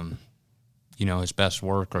 his best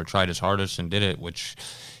work, or tried his hardest and did it, which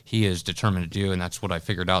he is determined to do, and that's what I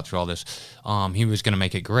figured out through all this, he was going to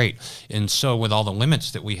make it great. And so with all the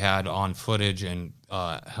limits that we had on footage and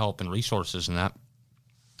help and resources and that,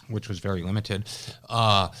 which was very limited,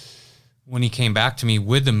 when he came back to me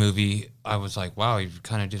with the movie, I was like, wow, you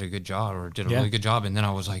kind of did a good job, or did a really good job. And then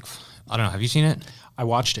I was like, I don't know, have you seen it? I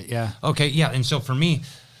watched it, yeah. Okay, yeah. And so for me,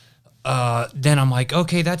 then I'm like,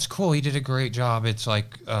 okay, that's cool. He did a great job. It's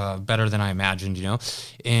like better than I imagined,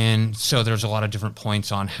 And so there's a lot of different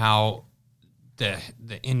points on how the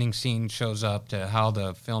ending scene shows up, to how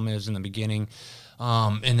the film is in the beginning,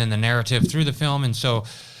 and then the narrative through the film. And so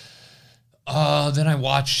then I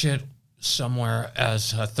watched it somewhere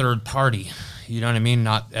as a third party, you know what I mean?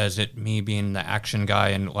 Not as me being the action guy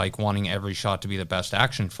and like wanting every shot to be the best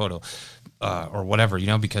action photo. Or whatever,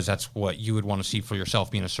 because that's what you would want to see for yourself.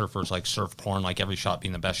 Being a surfer is like surf porn, like every shot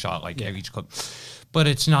being the best shot, like each clip. But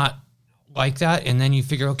it's not like that. And then you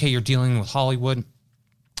figure, okay, you're dealing with Hollywood,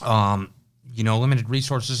 limited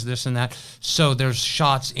resources, this and that. So there's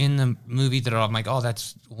shots in the movie that I'm like, oh,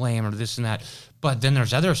 that's lame, or this and that. But then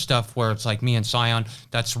there's other stuff where it's like me and Sion,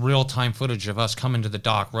 that's real-time footage of us coming to the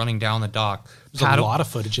dock, running down the dock. There's a lot of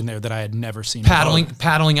footage in there that I had never seen.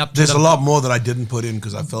 Paddling up to There's a lot more that I didn't put in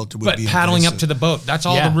because I felt it would be paddling up to the boat. That's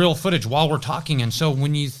all the real footage while we're talking. And so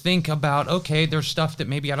when you think about, okay, there's stuff that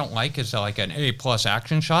maybe I don't like, is like an A+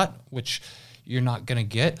 action shot, which you're not going to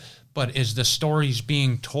get. But is the stories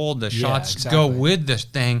being told, the shots go with this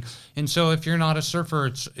thing. And so if you're not a surfer,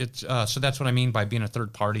 it's so that's what I mean by being a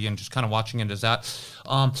third party and just kind of watching it as that.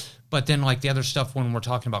 But then like the other stuff, when we're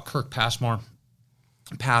talking about Kirk Passmore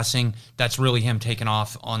passing, that's really him taking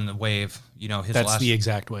off on the wave. That's the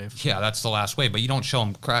exact wave. Yeah, that's the last wave, but you don't show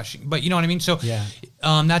him crashing. But you know what I mean? So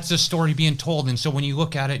that's the story being told. And so when you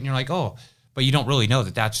look at it and you're like, oh, but you don't really know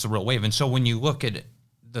that that's the real wave. And so when you look at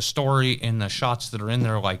the story and the shots that are in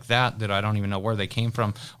there like that I don't even know where they came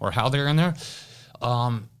from or how they're in there,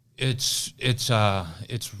 it's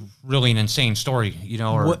really an insane story,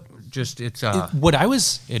 or it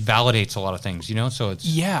validates a lot of things, so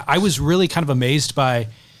it's... I was really kind of amazed by,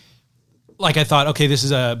 like, I thought, okay, this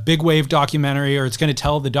is a big wave documentary, or it's going to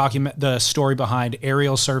tell the story behind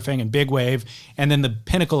aerial surfing and big wave, and then the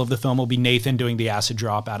pinnacle of the film will be Nathan doing the acid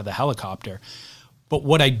drop out of the helicopter. But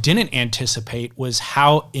what I didn't anticipate was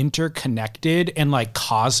how interconnected and like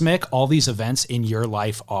cosmic all these events in your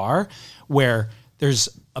life are, where there's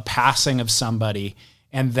a passing of somebody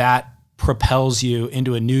and that propels you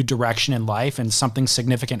into a new direction in life, and something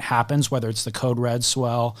significant happens, whether it's the Code Red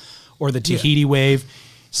swell or the Tahiti wave,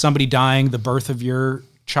 somebody dying, the birth of your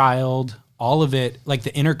child, all of it, like the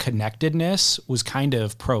interconnectedness was kind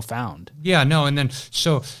of profound. Yeah, no, and then,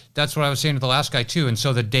 so that's what I was saying to the last guy too. And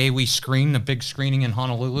so the day we screened, the big screening in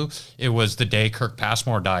Honolulu, it was the day Kirk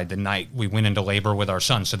Passmore died, the night we went into labor with our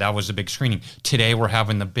son. So that was the big screening. Today we're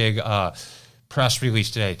having the big press release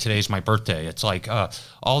today. Today's my birthday. It's like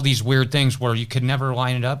all these weird things where you could never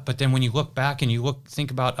line it up. But then when you look back and you think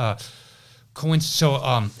about coincidence,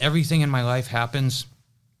 so everything in my life happens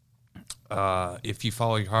if you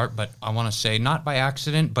follow your heart, but I want to say not by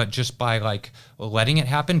accident, but just by like letting it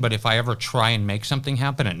happen. But if I ever try and make something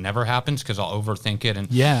happen, it never happens because I'll overthink it.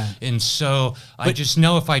 And so I just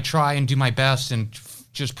know if I try and do my best and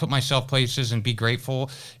just put myself places and be grateful.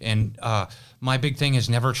 And my big thing is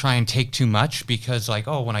never try and take too much, because like,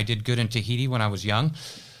 when I did good in Tahiti when I was young,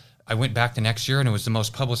 I went back the next year and it was the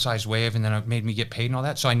most publicized wave, and then it made me get paid and all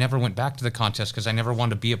that. So I never went back to the contest because I never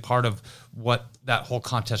wanted to be a part of what that whole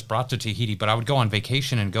contest brought to Tahiti. But I would go on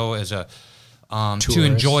vacation and go as a to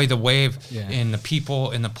enjoy the wave and the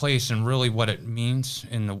people and the place and really what it means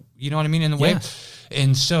in the, you know what I mean, in the wave.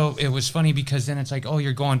 And so it was funny because then it's like,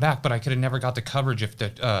 you're going back, but I could have never got the coverage if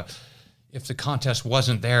the contest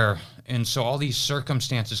wasn't there. And so all these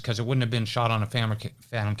circumstances, because it wouldn't have been shot on a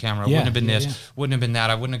Phantom camera, it wouldn't have been this, wouldn't have been that,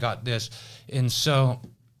 I wouldn't have got this. And so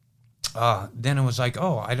then it was like,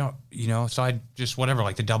 I don't, so I just whatever,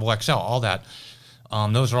 like the double XL, all that.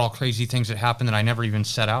 Those are all crazy things that happen that I never even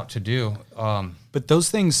set out to do. But those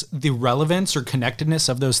things, the relevance or connectedness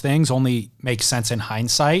of those things only makes sense in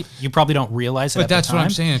hindsight. You probably don't realize it at the time. But that's what I'm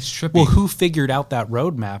saying. It's trippy. Well, who figured out that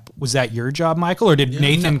roadmap? Was that your job, Michael? Or did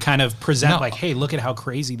Nathan kind of present hey, look at how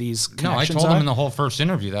crazy these connections are? No, I told him in the whole first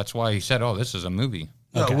interview. That's why he said, this is a movie.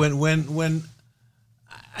 Okay. When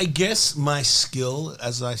I guess my skill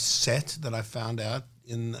as a set that I found out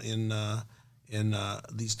in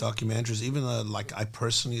these documentaries, even though like I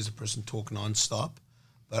personally as a person talk nonstop,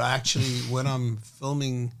 but I actually when I'm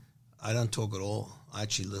filming I don't talk at all. I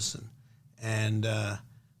actually listen. And the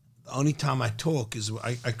only time I talk is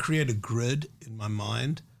I create a grid in my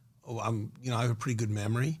mind. I have a pretty good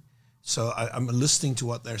memory. So I'm listening to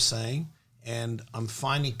what they're saying, and I'm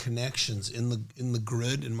finding connections in the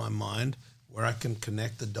grid in my mind where I can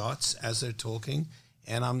connect the dots as they're talking.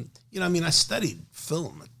 And I studied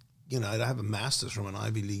film. I have a master's from an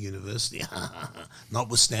Ivy League university,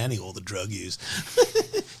 notwithstanding all the drug use.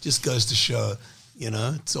 Just goes to show,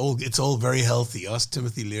 it's all very healthy. Ask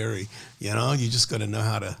Timothy Leary, you just got to know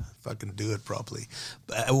how to fucking do it properly.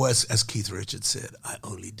 But as Keith Richards said, I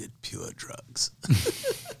only did pure drugs.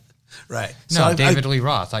 Right. No, David Lee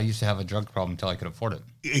Roth. I used to have a drug problem until I could afford it.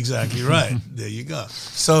 Exactly right. There you go.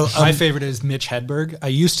 So my favorite is Mitch Hedberg. I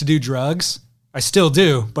used to do drugs. I still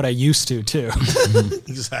do, but I used to too.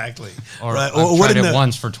 Exactly. Or tried it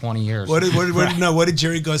once for 20 years. What did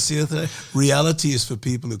Jerry Garcia say? Reality is for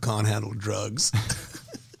people who can't handle drugs.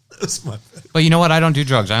 That's my favorite. But you know what? I don't do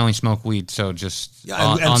drugs. I only smoke weed. So just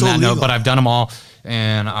on that note, but I've done them all,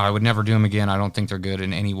 and I would never do them again. I don't think they're good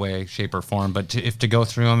in any way, shape, or form. But to go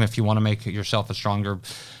through them, if you want to make yourself a stronger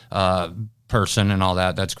person and all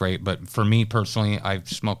that, that's great. But for me personally, I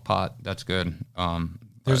smoke pot. That's good.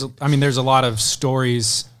 There's a lot of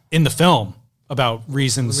stories in the film about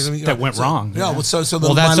reasons that went wrong. Yeah. Well, that's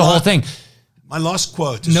the whole thing. My last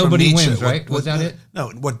quote is nobody from Nietzsche. Wins, right? Was that it? No.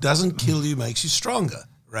 What doesn't kill you makes you stronger,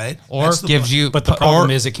 right? Or gives you. But the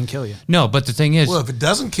problem is it can kill you. No, but the thing is, well, if it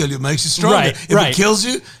doesn't kill you, it makes you stronger. Right, if it kills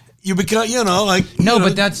you, you become,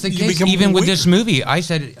 but that's the case. Even with this movie, I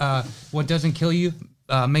said, what doesn't kill you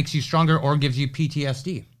makes you stronger or gives you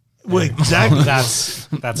PTSD. Well, exactly. that's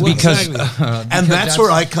because and that's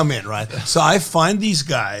where I come in, right? So I find these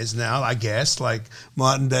guys now, I guess, like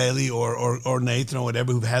Martin Daly or Nathan or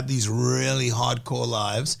whatever, who've had these really hardcore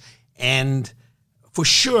lives, and for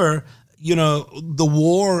sure, the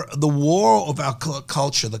war of our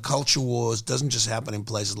culture, the culture wars, doesn't just happen in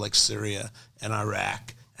places like Syria and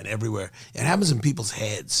Iraq and everywhere. It happens in people's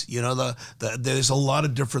heads. There's a lot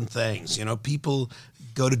of different things. People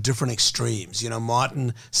go to different extremes.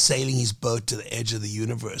 Martin sailing his boat to the edge of the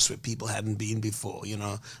universe where people hadn't been before,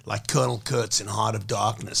 like Colonel Kurtz in Heart of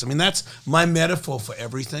Darkness. That's my metaphor for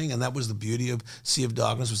everything, and that was the beauty of Sea of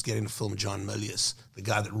Darkness, was getting to film John Milius, the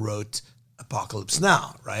guy that wrote Apocalypse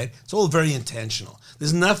Now, right? It's all very intentional.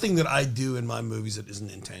 There's nothing that I do in my movies that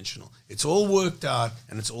isn't intentional. It's all worked out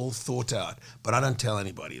and it's all thought out, but I don't tell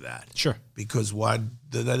anybody that. Sure. Because why?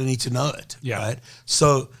 They don't need to know it, yeah. Right?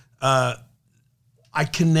 So, I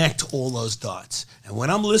connect all those dots. And when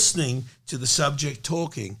I'm listening to the subject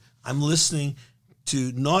talking, I'm listening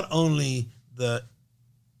to not only the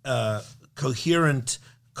coherent,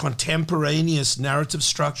 contemporaneous narrative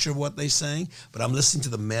structure of what they're saying, but I'm listening to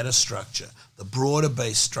the meta structure, the broader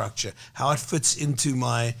base structure, how it fits into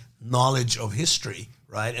my knowledge of history,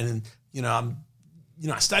 right? And,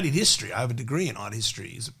 I studied history. I have a degree in art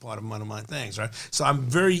history as a part of one of my things, right? So I'm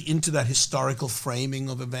very into that historical framing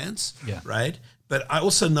of events, right? But I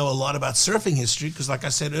also know a lot about surfing history because, like I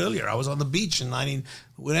said earlier, I was on the beach in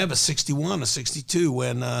 61 or 62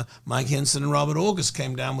 when Mike Henson and Robert August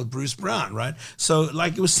came down with Bruce Brown, right? So,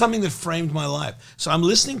 it was something that framed my life. So I'm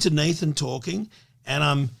listening to Nathan talking, and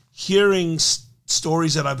I'm hearing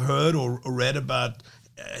stories that I've heard or read about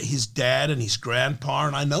his dad and his grandpa,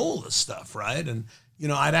 and I know all this stuff, right? And,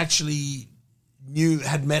 I'd actually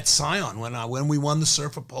had met Sion when we won the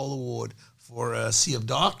Surfer Pole Award for Sea of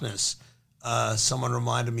Darkness. Someone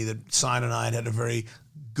reminded me that Sion and I had a very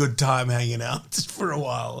good time hanging out for a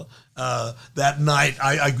while. That night,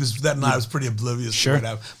 I was pretty oblivious to what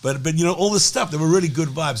happened. But all this stuff, there were really good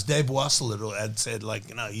vibes. Dave Wassel had said,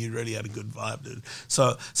 you really had a good vibe, dude.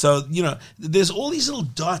 So there's all these little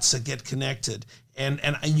dots that get connected, and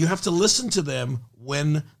you have to listen to them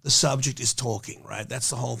when the subject is talking, right?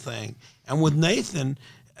 That's the whole thing. And with Nathan,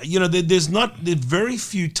 there's very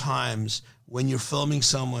few times when you're filming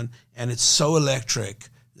someone and it's so electric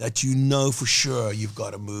that for sure you've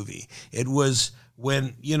got a movie. It was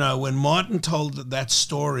when Martin told that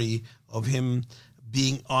story of him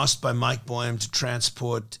being asked by Mike Boehm to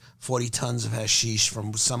transport 40 tons of hashish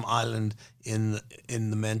from some island in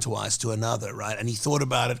the Mentawais to another, right? And he thought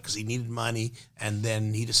about it because he needed money, and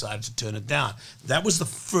then he decided to turn it down. That was the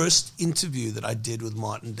first interview that I did with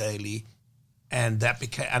Martin Daly. And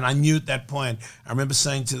I knew at that point, I remember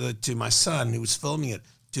saying to my son who was filming it,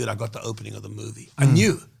 dude, I got the opening of the movie. I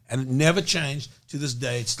knew, and it never changed to this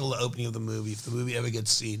day. It's still the opening of the movie. If the movie ever gets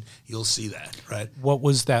seen, you'll see that, right? What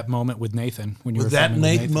was that moment with Nathan when you were filming with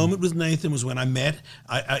Nathan? Moment with Nathan was when I met.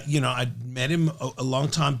 I met him a long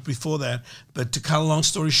time before that. But to cut a long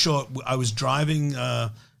story short, I was driving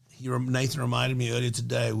Nathan reminded me earlier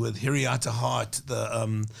today with Henrietta Hart,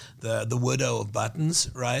 the widow of Buttons,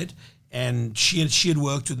 right? And she had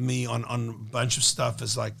worked with me on a bunch of stuff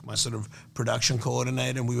as like my sort of production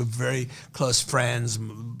coordinator, and we were very close friends.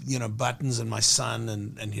 You know, Buttons and my son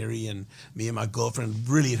and Harry and me and my girlfriend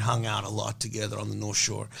really had hung out a lot together on the North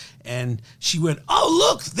Shore. And she went, "Oh,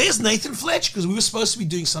 look, there's Nathan Fletcher," because we were supposed to be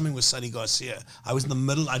doing something with Sonny Garcia. I was in the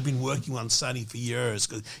middle. I'd been working on Sonny for years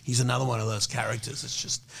because he's another one of those characters. It's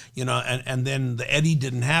just, you know, and then the Eddie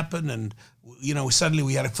didn't happen, and you know, suddenly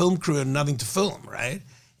we had a film crew and nothing to film, right?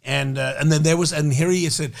 And then Harry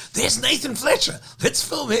said, "There's Nathan Fletcher. Let's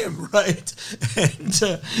film him," right? And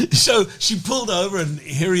so she pulled over, and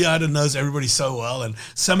Henrietta knows everybody so well, and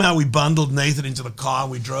somehow we bundled Nathan into the car,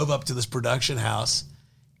 and we drove up to this production house,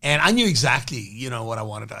 and I knew exactly, you know, what I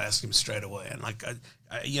wanted to ask him straight away, and like,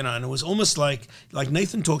 you know, and it was almost like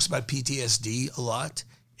Nathan talks about PTSD a lot,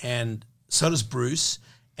 and so does Bruce,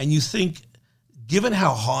 and you think, given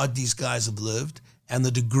how hard these guys have lived and the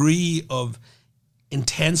degree of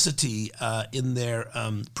intensity in their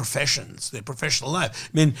professions, their professional life.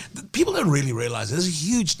 I mean, people don't really realize there's a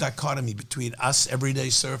huge dichotomy between us everyday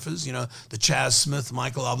surfers, you know, the Chaz Smith,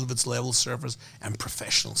 Michael Oblowitz level surfers, and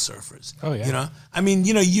professional surfers. Oh, yeah. You know? I mean,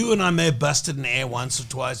 you know, you and I may have busted an air once or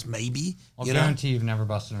twice, maybe. I'll guarantee you've never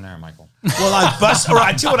busted an air, Michael. Well, I busted, or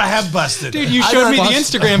I tell you what I have busted. Dude, you showed me the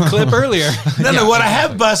Instagram clip earlier. No, what I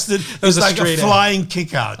have busted is like a flying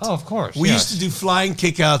kick-out. Oh, of course. We used to do flying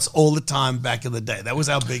kick-outs all the time back in the day. That was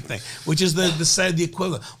our big thing, which is the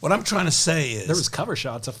equivalent. What I'm trying to say is... There was cover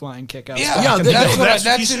shots of flying kick-outs. Yeah,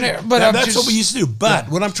 that's in there. But that's what we used to do. But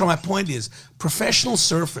what I'm trying, my point is, professional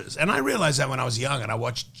surfers, and I realized that when I was young and I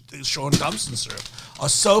watched Sean Thompson surf, are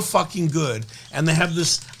so fucking good, and they have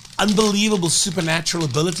this unbelievable supernatural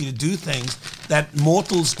ability to do things that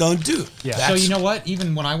mortals don't do. Yeah. So you know what?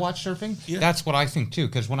 Even when I watch surfing, that's what I think too.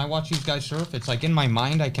 Because when I watch these guys surf, it's like in my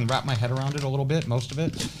mind I can wrap my head around it a little bit, most of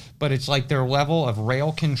it. But it's like their level of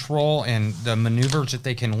rail control and the maneuvers that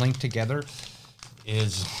they can link together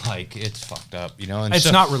is like, it's fucked up, you know? And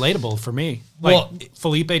it's not relatable for me. Like, well,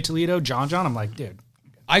 Felipe Toledo, John, I'm like, dude.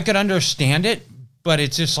 I could understand it, but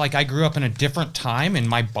it's just like I grew up in a different time and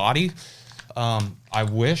my body... I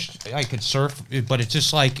wished I could surf, but it's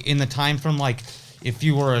just like in the time from like if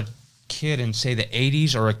you were a kid in say the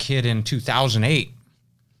 80s or a kid in 2008,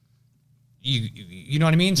 you know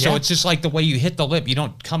what I mean? Yeah. So it's just like the way you hit the lip. You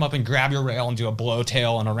don't come up and grab your rail and do a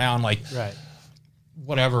blowtail and around like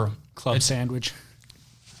whatever. Club sandwich.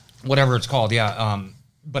 Whatever it's called, yeah.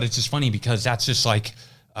 But it's just funny because that's just like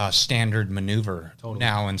standard maneuver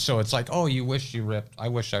now, and so it's like, oh, you wish you ripped. I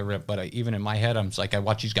wish I ripped, but even in my head, I'm just like, I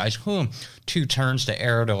watch these guys, 2 turns to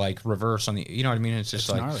air to like reverse on the, you know what I mean? It's just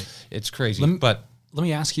like gnarly. It's crazy. Let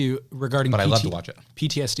me ask you regarding. But I love to watch it.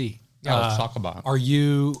 PTSD. Yeah, let's talk about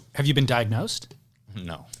it. Have you been diagnosed?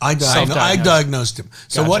 No, I diagnosed him.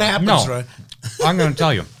 So what happens? Right? I'm going to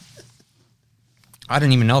tell you. I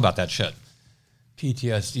didn't even know about that shit.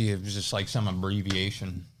 PTSD. It was just like some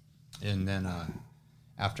abbreviation, and then.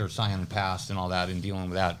 After Cyan passed and all that and dealing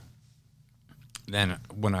with that, then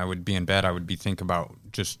when I would be in bed, I would be thinking about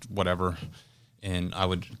just whatever. And I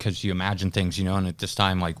would, because you imagine things, you know, and at this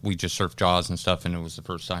time, like we just surfed Jaws and stuff, and it was the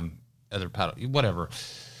first time other paddle, whatever.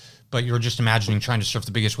 But you were just imagining trying to surf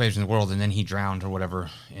the biggest waves in the world, and then he drowned or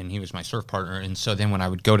whatever, and he was my surf partner. And so then when I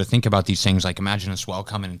would go to think about these things, like imagine a swell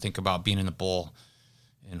coming and think about being in the bowl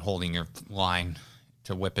and holding your line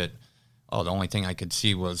to whip it. Oh, the only thing I could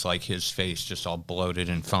see was like his face just all bloated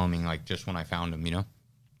and foaming, like just when I found him, you know?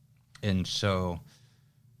 And so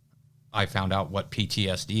I found out what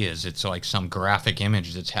PTSD is. It's like some graphic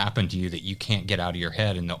image that's happened to you that you can't get out of your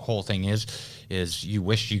head. And the whole thing is you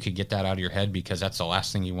wish you could get that out of your head because that's the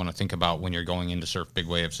last thing you want to think about when you're going in to surf big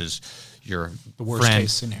waves is your the worst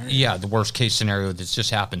case scenario. Yeah, the worst case scenario that's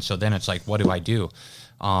just happened. So then it's like, what do I do?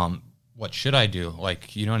 What should I do?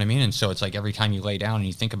 Like, you know what I mean? And so it's like every time you lay down and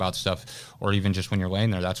you think about stuff, or even just when you're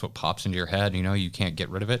laying there, that's what pops into your head. You know, you can't get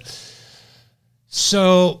rid of it.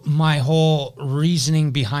 So my whole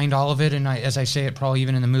reasoning behind all of it, and as I say it probably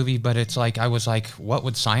even in the movie, but it's like, I was like, what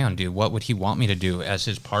would Cyan do? What would he want me to do as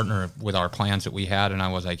his partner with our plans that we had? And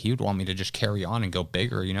I was like, he would want me to just carry on and go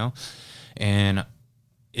bigger, you know? And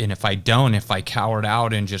if I cowered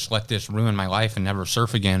out and just let this ruin my life and never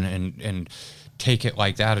surf again and take it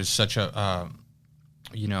like that as such a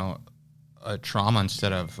trauma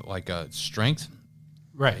instead of like a strength.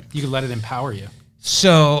 Right. You could let it empower you.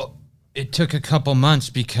 So it took a couple months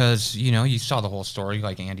because, you know, you saw the whole story,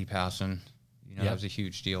 like Andy passing, you know, that was a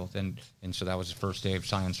huge deal. And so that was the first day of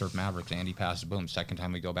Cyan Surf Mavericks. Andy passes, boom. Second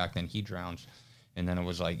time we go back, then he drowns. And then it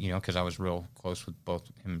was like, because I was real close with both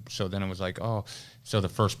him. So then it was like, so the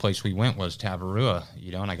first place we went was Tavarua,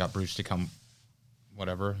 and I got Bruce to come,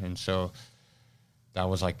 whatever. And so that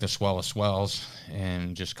was like the swell of swells,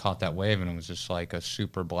 and just caught that wave. And it was just like a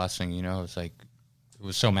super blessing, it was like, it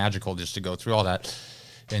was so magical just to go through all that.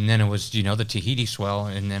 And then it was, the Tahiti swell.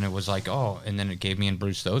 And then it was like, and then it gave me and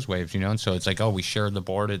Bruce those waves, And so it's like, we shared the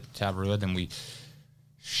board at Tavarua. Then we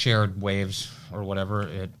shared waves or whatever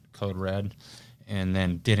at Code Red. And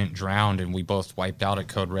then didn't drown, and we both wiped out at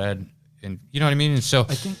Code Red, and you know what I mean. And so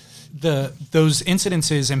I think those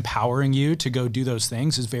incidences empowering you to go do those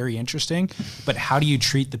things is very interesting. But how do you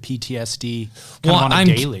treat the PTSD on a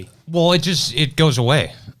daily? Well, it goes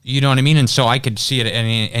away. You know what I mean. And so I could see it at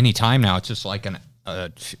any time now. It's just like an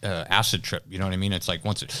acid trip. You know what I mean. It's like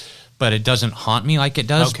but it doesn't haunt me like it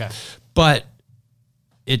does. Okay, but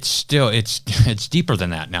it's still it's deeper than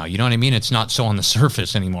that now. You know what I mean. It's not so on the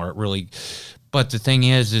surface anymore. It really. But the thing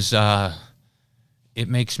is it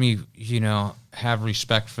makes me, have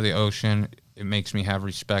respect for the ocean. It makes me have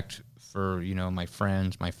respect for, my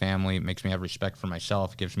friends, my family. It makes me have respect for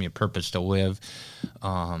myself. It gives me a purpose to live,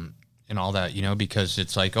 and all that, because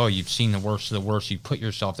it's like, you've seen the worst of the worst. You put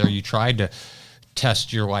yourself there. You tried to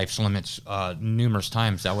test your life's limits numerous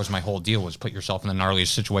times. That was my whole deal, was put yourself in the gnarliest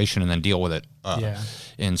situation and then deal with it.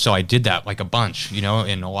 And so I did that like a bunch,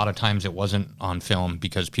 and a lot of times it wasn't on film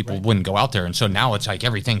because people wouldn't go out there. And so now it's like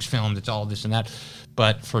everything's filmed. It's all this and that.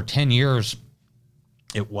 But for 10 years,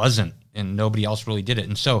 it wasn't, and nobody else really did it.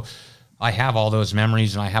 And so I have all those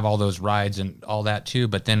memories and I have all those rides and all that too.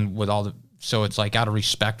 But then so it's like out of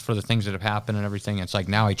respect for the things that have happened and everything, it's like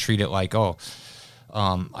now I treat it like,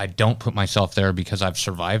 I don't put myself there because I've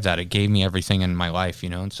survived that. It gave me everything in my life,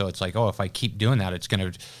 and so it's like, if I keep doing that, it's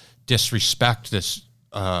going to disrespect this,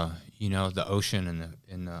 the ocean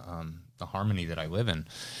and the harmony that I live in.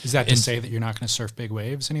 Is that to say that you're not going to surf big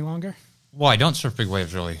waves any longer? Well, I don't surf big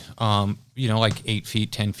waves really. Like 8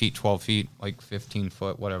 feet, 10 feet, 12 feet, like 15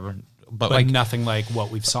 foot, whatever. But like nothing like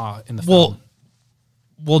what we've saw in the film.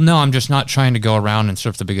 Well, no, I'm just not trying to go around and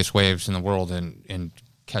surf the biggest waves in the world and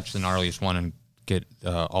catch the gnarliest one and get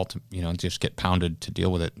just get pounded to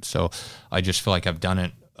deal with it. So I just feel like I've done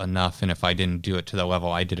it enough, and if I didn't do it to the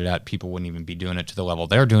level I did it at, people wouldn't even be doing it to the level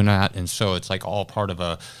they're doing it at. And so it's like all part of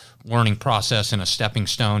a learning process and a stepping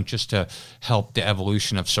stone just to help the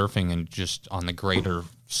evolution of surfing and just on the greater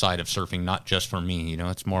side of surfing, not just for me.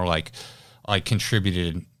 It's more like I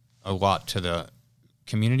contributed a lot to the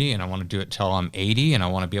community, and I want to do it till I'm 80, and I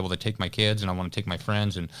want to be able to take my kids, and I want to take my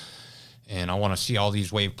friends, and I want to see all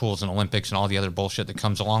these wave pools and Olympics and all the other bullshit that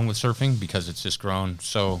comes along with surfing, because it's just grown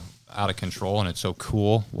so out of control and it's so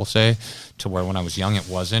cool, we'll say, to where when I was young it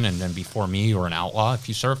wasn't, and then before me you were an outlaw if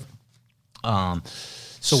you surf.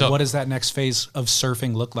 So what does that next phase of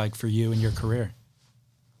surfing look like for you in your career?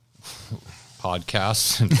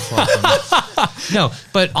 Podcasts. No,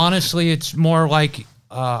 but honestly, it's more like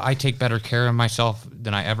I take better care of myself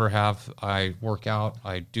than I ever have. I work out.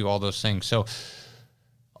 I do all those things. So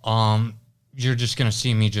you're just going to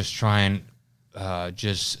see me just try and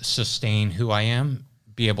just sustain who I am,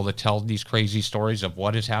 be able to tell these crazy stories of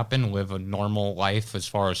what has happened, live a normal life as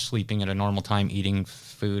far as sleeping at a normal time, eating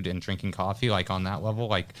food and drinking coffee, like on that level,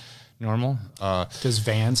 like normal. Does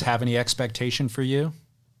Vans have any expectation for you?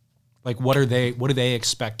 Like, what do they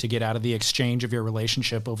expect to get out of the exchange of your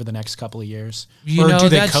relationship over the next couple of years?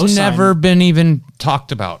 That's never been even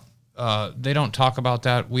talked about. They don't talk about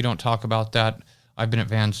that. We don't talk about that. I've been at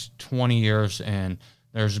Vans 20 years, and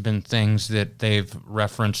there's been things that they've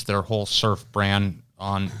referenced their whole surf brand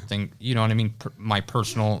on thing. You know what I mean? My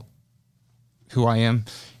personal, who I am.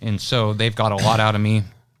 And so they've got a lot out of me.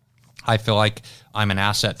 I feel like I'm an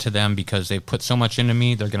asset to them because they've put so much into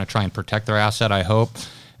me. They're going to try and protect their asset, I hope.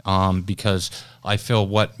 Because I feel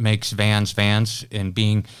what makes Vans and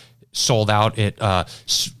being sold out at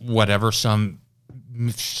some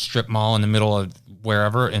strip mall in the middle of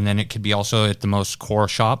wherever, and then it could be also at the most core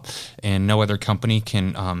shop, and no other company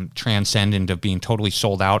can transcend into being totally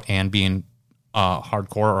sold out and being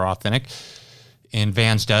hardcore or authentic. And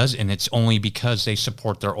Vans does, and it's only because they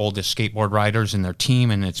support their oldest skateboard riders and their team,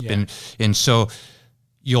 and it's been, and so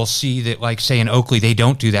you'll see that, like, say in Oakley, they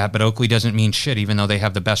don't do that, but Oakley doesn't mean shit, even though they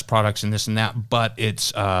have the best products and this and that. But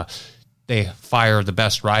it's they fire the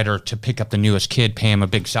best rider to pick up the newest kid, pay him a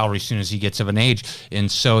big salary as soon as he gets of an age,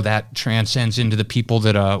 and so that transcends into the people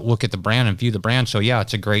that look at the brand and view the brand. So yeah,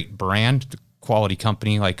 it's a great brand, the quality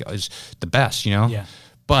company, like, is the best, you know. Yeah.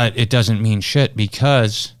 But it doesn't mean shit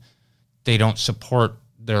because they don't support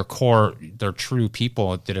their core, their true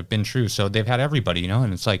people that have been true. So they've had everybody, you know,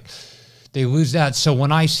 and it's like, they lose that. So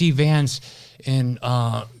when I see Vans in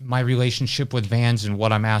my relationship with Vans and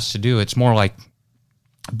what I'm asked to do. It's more like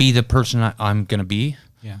be the person I'm going to be,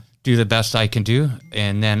 do the best I can do,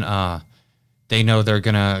 and then they know they're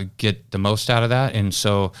going to get the most out of that. And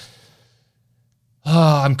so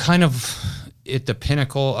I'm kind of at the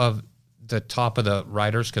pinnacle of the top of the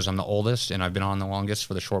riders because I'm the oldest and I've been on the longest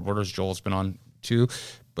for the shortboarders. Joel's been on too,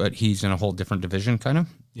 but he's in a whole different division kind of.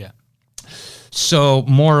 Yeah. So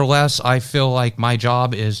more or less, I feel like my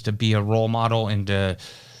job is to be a role model and to,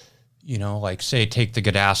 you know, like say, take the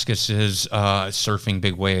Gadaskis surfing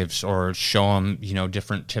big waves or show them, you know,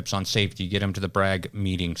 different tips on safety, get them to the brag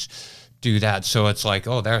meetings, do that. So it's like,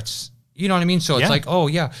 oh, that's, you know what I mean? So it's like, oh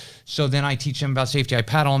yeah. So then I teach them about safety. I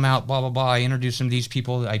paddle them out, blah, blah, blah. I introduce them to these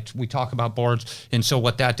people. We talk about boards. And so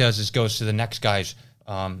what that does is goes to the next guys,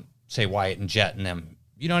 say Wyatt and Jet and them.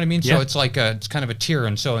 You know what I mean? Yeah. So it's like it's kind of a tier.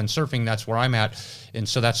 And so in surfing, that's where I'm at. And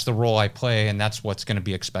so that's the role I play. And that's what's going to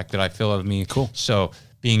be expected, I feel, of me. Cool. So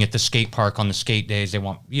being at the skate park on the skate days, they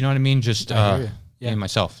want, you know what I mean? Just being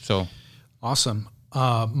myself. So awesome.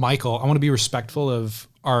 Michael, I want to be respectful of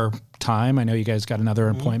our time. I know you guys got another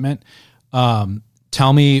appointment.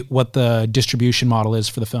 Tell me what the distribution model is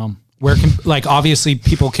for the film. Where can, like, obviously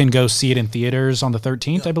people can go see it in theaters on the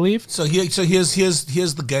 13th, I believe. So here's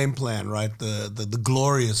the game plan, right? The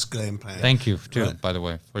glorious game plan. Thank you too, by the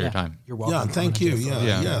way, for your time. You're welcome. Yeah, thank you.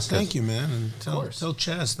 Thank you, man. And tell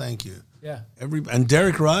Chaz thank you. Yeah. And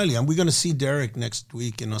Derek Riley, and we're going to see Derek next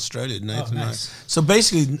week in Australia. Nathan and I. Nice. So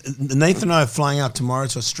basically, Nathan and I are flying out tomorrow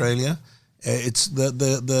to Australia. It's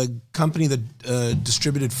the company that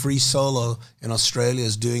distributed Free Solo in Australia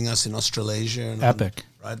is doing us in Australasia. And Epic.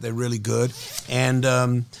 Right, they're really good.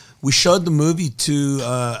 And we showed the movie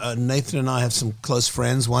to Nathan and I have some close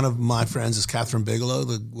friends. One of my friends is Catherine Bigelow,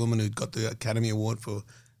 the woman who got the Academy Award for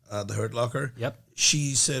The Hurt Locker. Yep.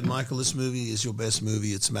 She said, Michael, this movie is your best movie.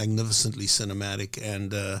 It's magnificently cinematic,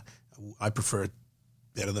 and I prefer it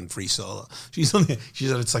better than Free Solo. She said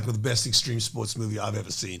it's like the best extreme sports movie I've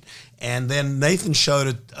ever seen. And then Nathan showed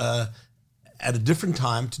it at a different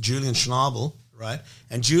time to Julian Schnabel, right?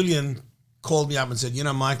 And Julian called me up and said, you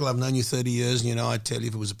know, Michael, I've known you 30 years, and, you know, I'd tell you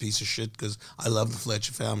if it was a piece of shit because I love the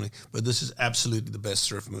Fletcher family, but this is absolutely the best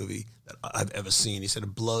surf movie that I've ever seen. He said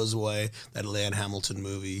it blows away that Laird Hamilton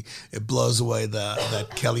movie. It blows away that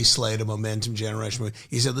Kelly Slater Momentum Generation movie.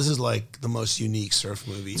 He said this is like the most unique surf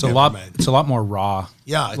movie ever made. It's a lot more raw.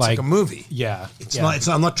 Yeah, it's like a movie. Yeah.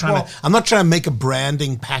 I'm not trying to make a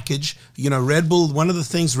branding package. You know, Red Bull, one of the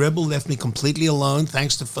things, Red Bull left me completely alone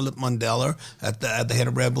thanks to Philip Mondella at the head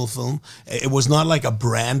of Red Bull Film. It was not like a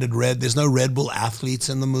branded there's no Red Bull athletes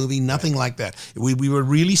in the movie, nothing like that. We were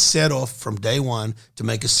really set off from day one to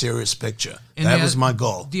make a serious picture. And that was my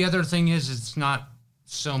goal. The other thing is it's not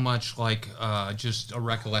so much like just a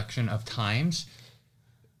recollection of times,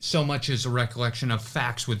 so much as a recollection of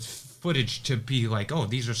facts with footage to be like, oh,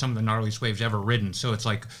 these are some of the gnarliest waves ever ridden. So it's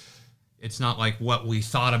like, it's not like what we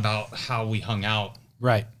thought about how we hung out.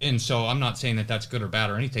 Right. And so I'm not saying that that's good or bad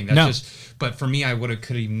or anything. That's just, but for me, I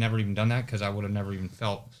could have never even done that because I would have never even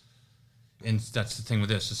felt, and that's the thing with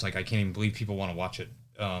this. It's like, I can't even believe people want to watch it.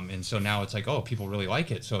 And so now it's like, oh, people really like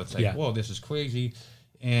it. So it's like, whoa, this is crazy.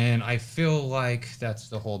 And I feel like that's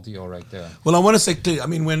the whole deal right there. Well, I want to say, too, I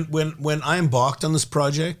mean, when I embarked on this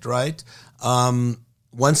project, right,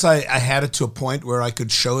 once I had it to a point where I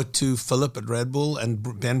could show it to Philip at Red Bull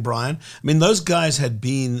and Ben Bryan. I mean, those guys had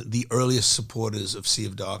been the earliest supporters of Sea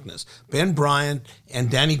of Darkness. Ben Bryan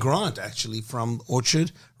and Danny Grant, actually, from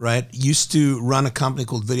Orchard, right, used to run a company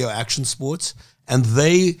called Video Action Sports, and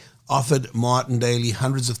they offered Martin Daly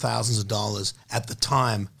hundreds of thousands of dollars at the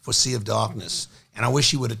time for Sea of Darkness. And I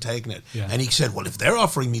wish he would have taken it. Yeah. And he said, well, if they're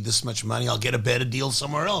offering me this much money, I'll get a better deal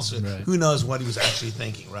somewhere else. Right. Who knows what he was actually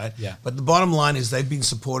thinking, right? Yeah. But the bottom line is they've been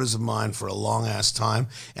supporters of mine for a long-ass time.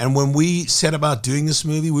 And when we set about doing this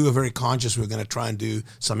movie, we were very conscious we were going to try and do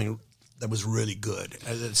something that was really good,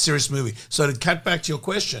 a serious movie. So to cut back to your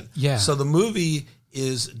question, so the movie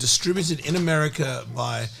is distributed in America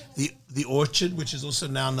by the Orchard, which is also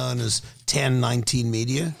now known as 1019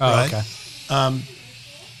 Media. Oh, right? Okay.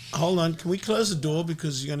 Hold on. Can we close the door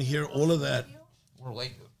because you're going to hear all of that? We're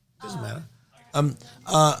late. Doesn't matter.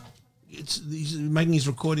 He's making his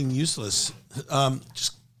recording useless.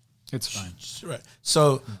 It's fine. Right.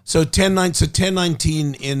 So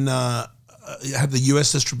 1019 in have the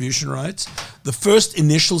U.S. distribution rights. The first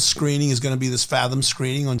initial screening is going to be this Fathom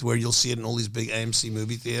screening on where you'll see it in all these big AMC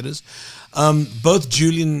movie theaters. Both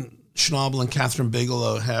Julian Schnabel and Catherine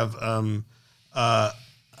Bigelow have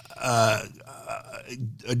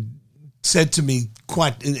said to me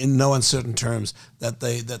quite in no uncertain terms that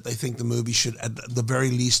they think the movie should at the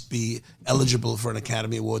very least be eligible for an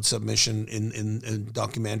Academy Award submission in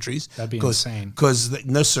documentaries. That'd be insane. Because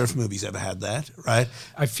no surf movie's ever had that, right?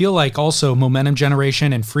 I feel like also Momentum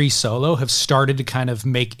Generation and Free Solo have started to kind of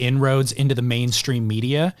make inroads into the mainstream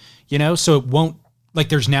media, so it won't, like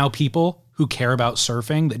there's now people who care about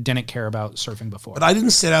surfing that didn't care about surfing before. But I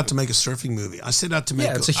didn't set out to make a surfing movie. I set out to make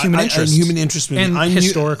it's a human interest. A human interest movie. And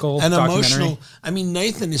historical and documentary. Emotional. I mean,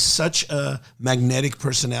 Nathan is such a magnetic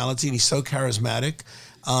personality and he's so charismatic.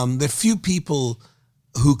 There are few people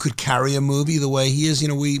who could carry a movie the way he is.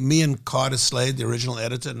 Me and Carter Slade, the original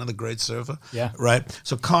editor, another great surfer. Yeah. Right?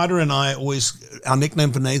 So Carter and I our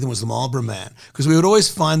nickname for Nathan was the Marlboro Man because we would always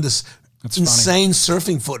find this insane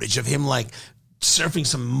surfing footage of him like surfing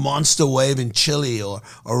some monster wave in Chile or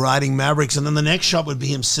riding Mavericks, and then the next shot would be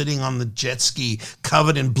him sitting on the jet ski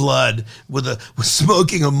covered in blood with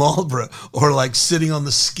smoking a Marlboro, or like sitting on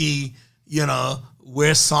the ski,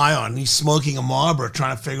 where's Scion? He's smoking a Marlboro,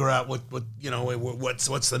 trying to figure out what's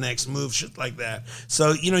the next move, shit like that.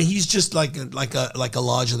 So he's just like a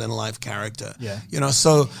larger than life character. Yeah.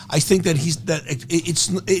 So I think that it's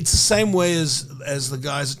the same way as the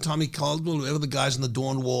guys, Tommy Caldwell, whoever the guys in the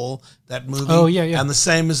Dawn Wall, that movie. Oh yeah. And the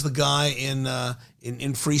same as the guy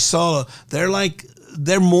in Free Solo.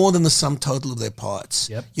 They're more than the sum total of their parts.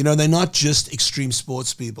 Yep. They're not just extreme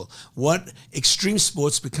sports people. What extreme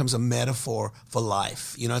sports becomes a metaphor for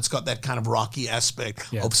life. It's got that kind of Rocky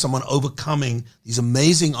aspect of someone overcoming these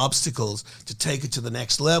amazing obstacles to take it to the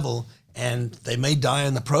next level, and they may die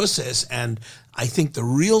in the process. And I think the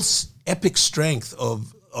real epic strength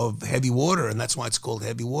of Heavy Water, and that's why it's called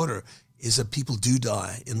Heavy Water, is that people do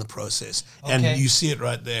die in the process. Okay. And you see it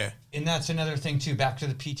right there. And that's another thing, too, back to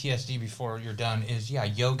the PTSD before you're done, is,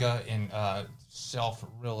 yoga and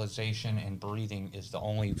self-realization and breathing is the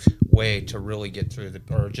only way to really get through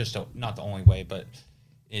not the only way, but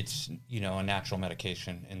it's, a natural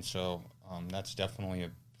medication. And so that's definitely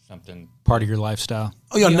something. Part of your lifestyle.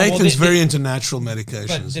 Oh, yeah, Nathan's very into natural medications.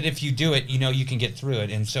 But that if you do it, you can get through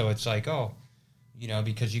it. And so it's like,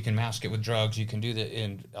 because you can mask it with drugs, you can do that,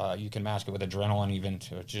 and you can mask it with adrenaline even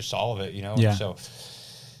to just solve it, Yeah. So,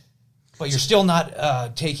 but you're still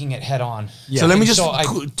not taking it head on. Yeah. So let me just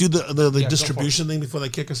do the distribution thing before they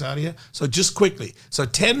kick us out of here. So just quickly. So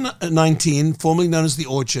 1019, formerly known as The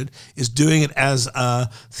Orchard, is doing it as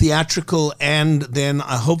theatrical, and then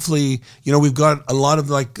hopefully, we've got a lot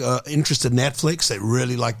of interest in Netflix. They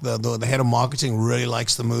really like the head of marketing really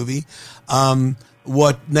likes the movie.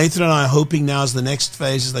 What Nathan and I are hoping now is the next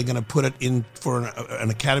phase is they're going to put it in for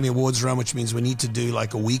an Academy Awards run, which means we need to do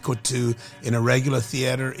like a week or two in a regular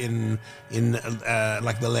theater in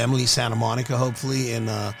like the Laemmle, Santa Monica, hopefully in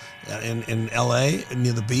LA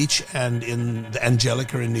near the beach, and in the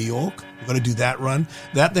Angelica in New York. We're going to do that run.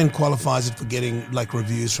 That then qualifies it for getting like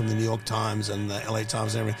reviews from the New York Times and the LA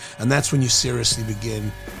Times and everything. And that's when you seriously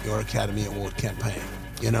begin your Academy Award campaign.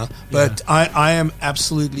 But I am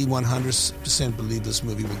absolutely 100% believe this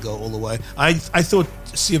movie will go all the way. I thought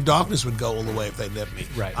Sea of Darkness would go all the way if they'd let me.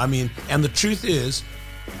 Right. I mean, and the truth is,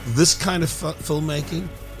 this kind of filmmaking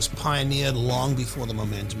was pioneered long before the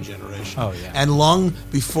Momentum Generation. Oh, yeah. And long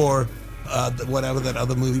before whatever that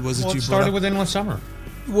other movie was that you brought up. It started with Endless Summer.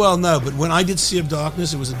 Well, no, but when I did Sea of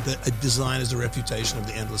Darkness, it was a design as a refutation of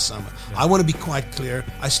the Endless Summer. Yeah. I want to be quite clear.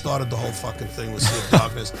 I started the whole fucking thing with Sea of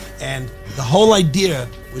Darkness. And the whole idea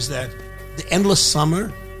was that the Endless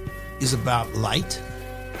Summer is about light.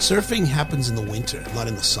 Surfing happens in the winter, not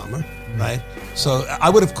in the summer, right? So I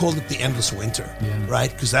would have called it the Endless Winter,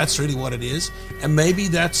 right? Because that's really what it is. And maybe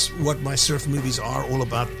that's what my surf movies are, all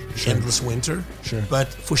about endless winter. Sure. But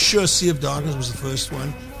for sure, Sea of Darkness was the first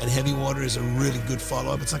one, and Heavy Water is a really good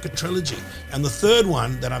follow-up. It's like a trilogy. And the third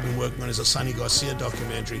one that I've been working on is a Sonny Garcia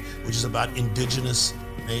documentary, which is about indigenous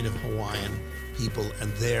Native Hawaiian people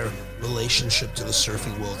and their relationship to the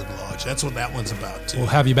surfing world at large. That's what that one's about, too. We'll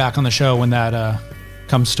have you back on the show when that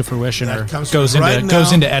comes to fruition, that or goes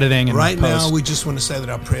into editing and right post. Now we just want to say that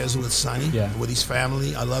our prayers are with Sonny, yeah, with his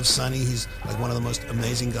family. I love Sonny. He's like one of the most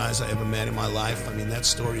amazing guys I ever met in my life. I mean, that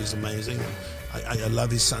story is amazing. I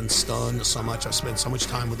love his son Stone so much. I've spent so much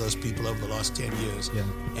time with those people over the last 10 years. Yeah.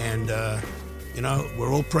 And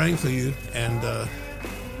we're all praying for you, and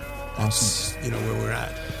awesome. That's where we're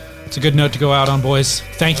at. It's a good note to go out on, boys.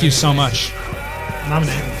 Thank you so much.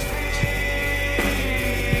 Nominated.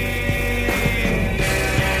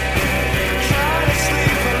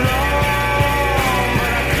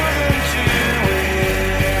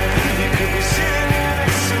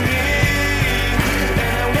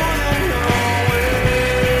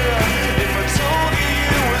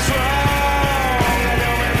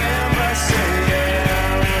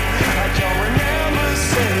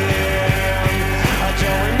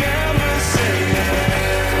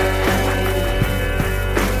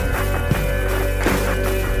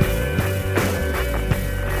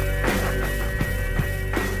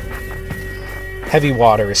 Heavy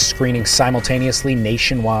Water is screening simultaneously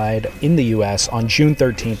nationwide in the U.S. on June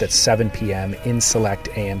 13th at 7 p.m. in select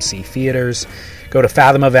AMC theaters. Go to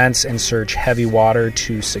Fathom Events and search Heavy Water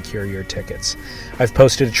to secure your tickets. I've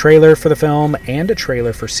posted a trailer for the film and a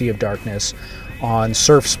trailer for Sea of Darkness on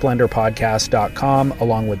surfsplendorpodcast.com,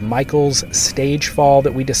 along with Michael's stage fall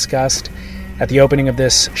that we discussed at the opening of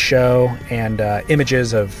this show, and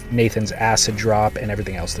images of Nathan's acid drop and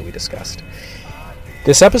everything else that we discussed.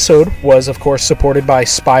 This episode was, of course, supported by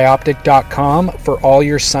SpyOptic.com for all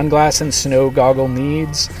your sunglass and snow goggle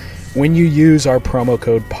needs. When you use our promo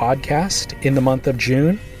code podcast in the month of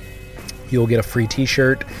June, you'll get a free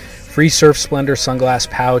t-shirt, free Surf Splendor sunglass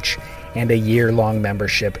pouch, and a year-long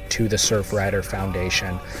membership to the Surf Rider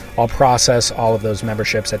Foundation. I'll process all of those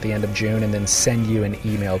memberships at the end of June and then send you an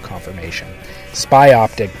email confirmation.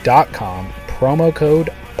 SpyOptic.com, promo code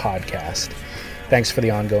podcast. Thanks for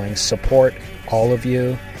the ongoing support, all of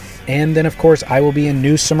you. And then, of course, I will be in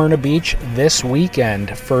New Smyrna Beach this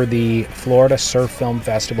weekend for the Florida Surf Film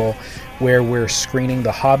Festival, where we're screening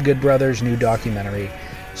the Hobgood Brothers' new documentary.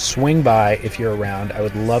 Swing by if you're around. I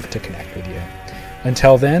would love to connect with you.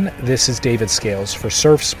 Until then, this is David Scales for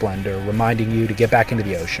Surf Splendor, reminding you to get back into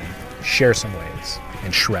the ocean, share some waves,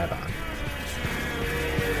 and shred on.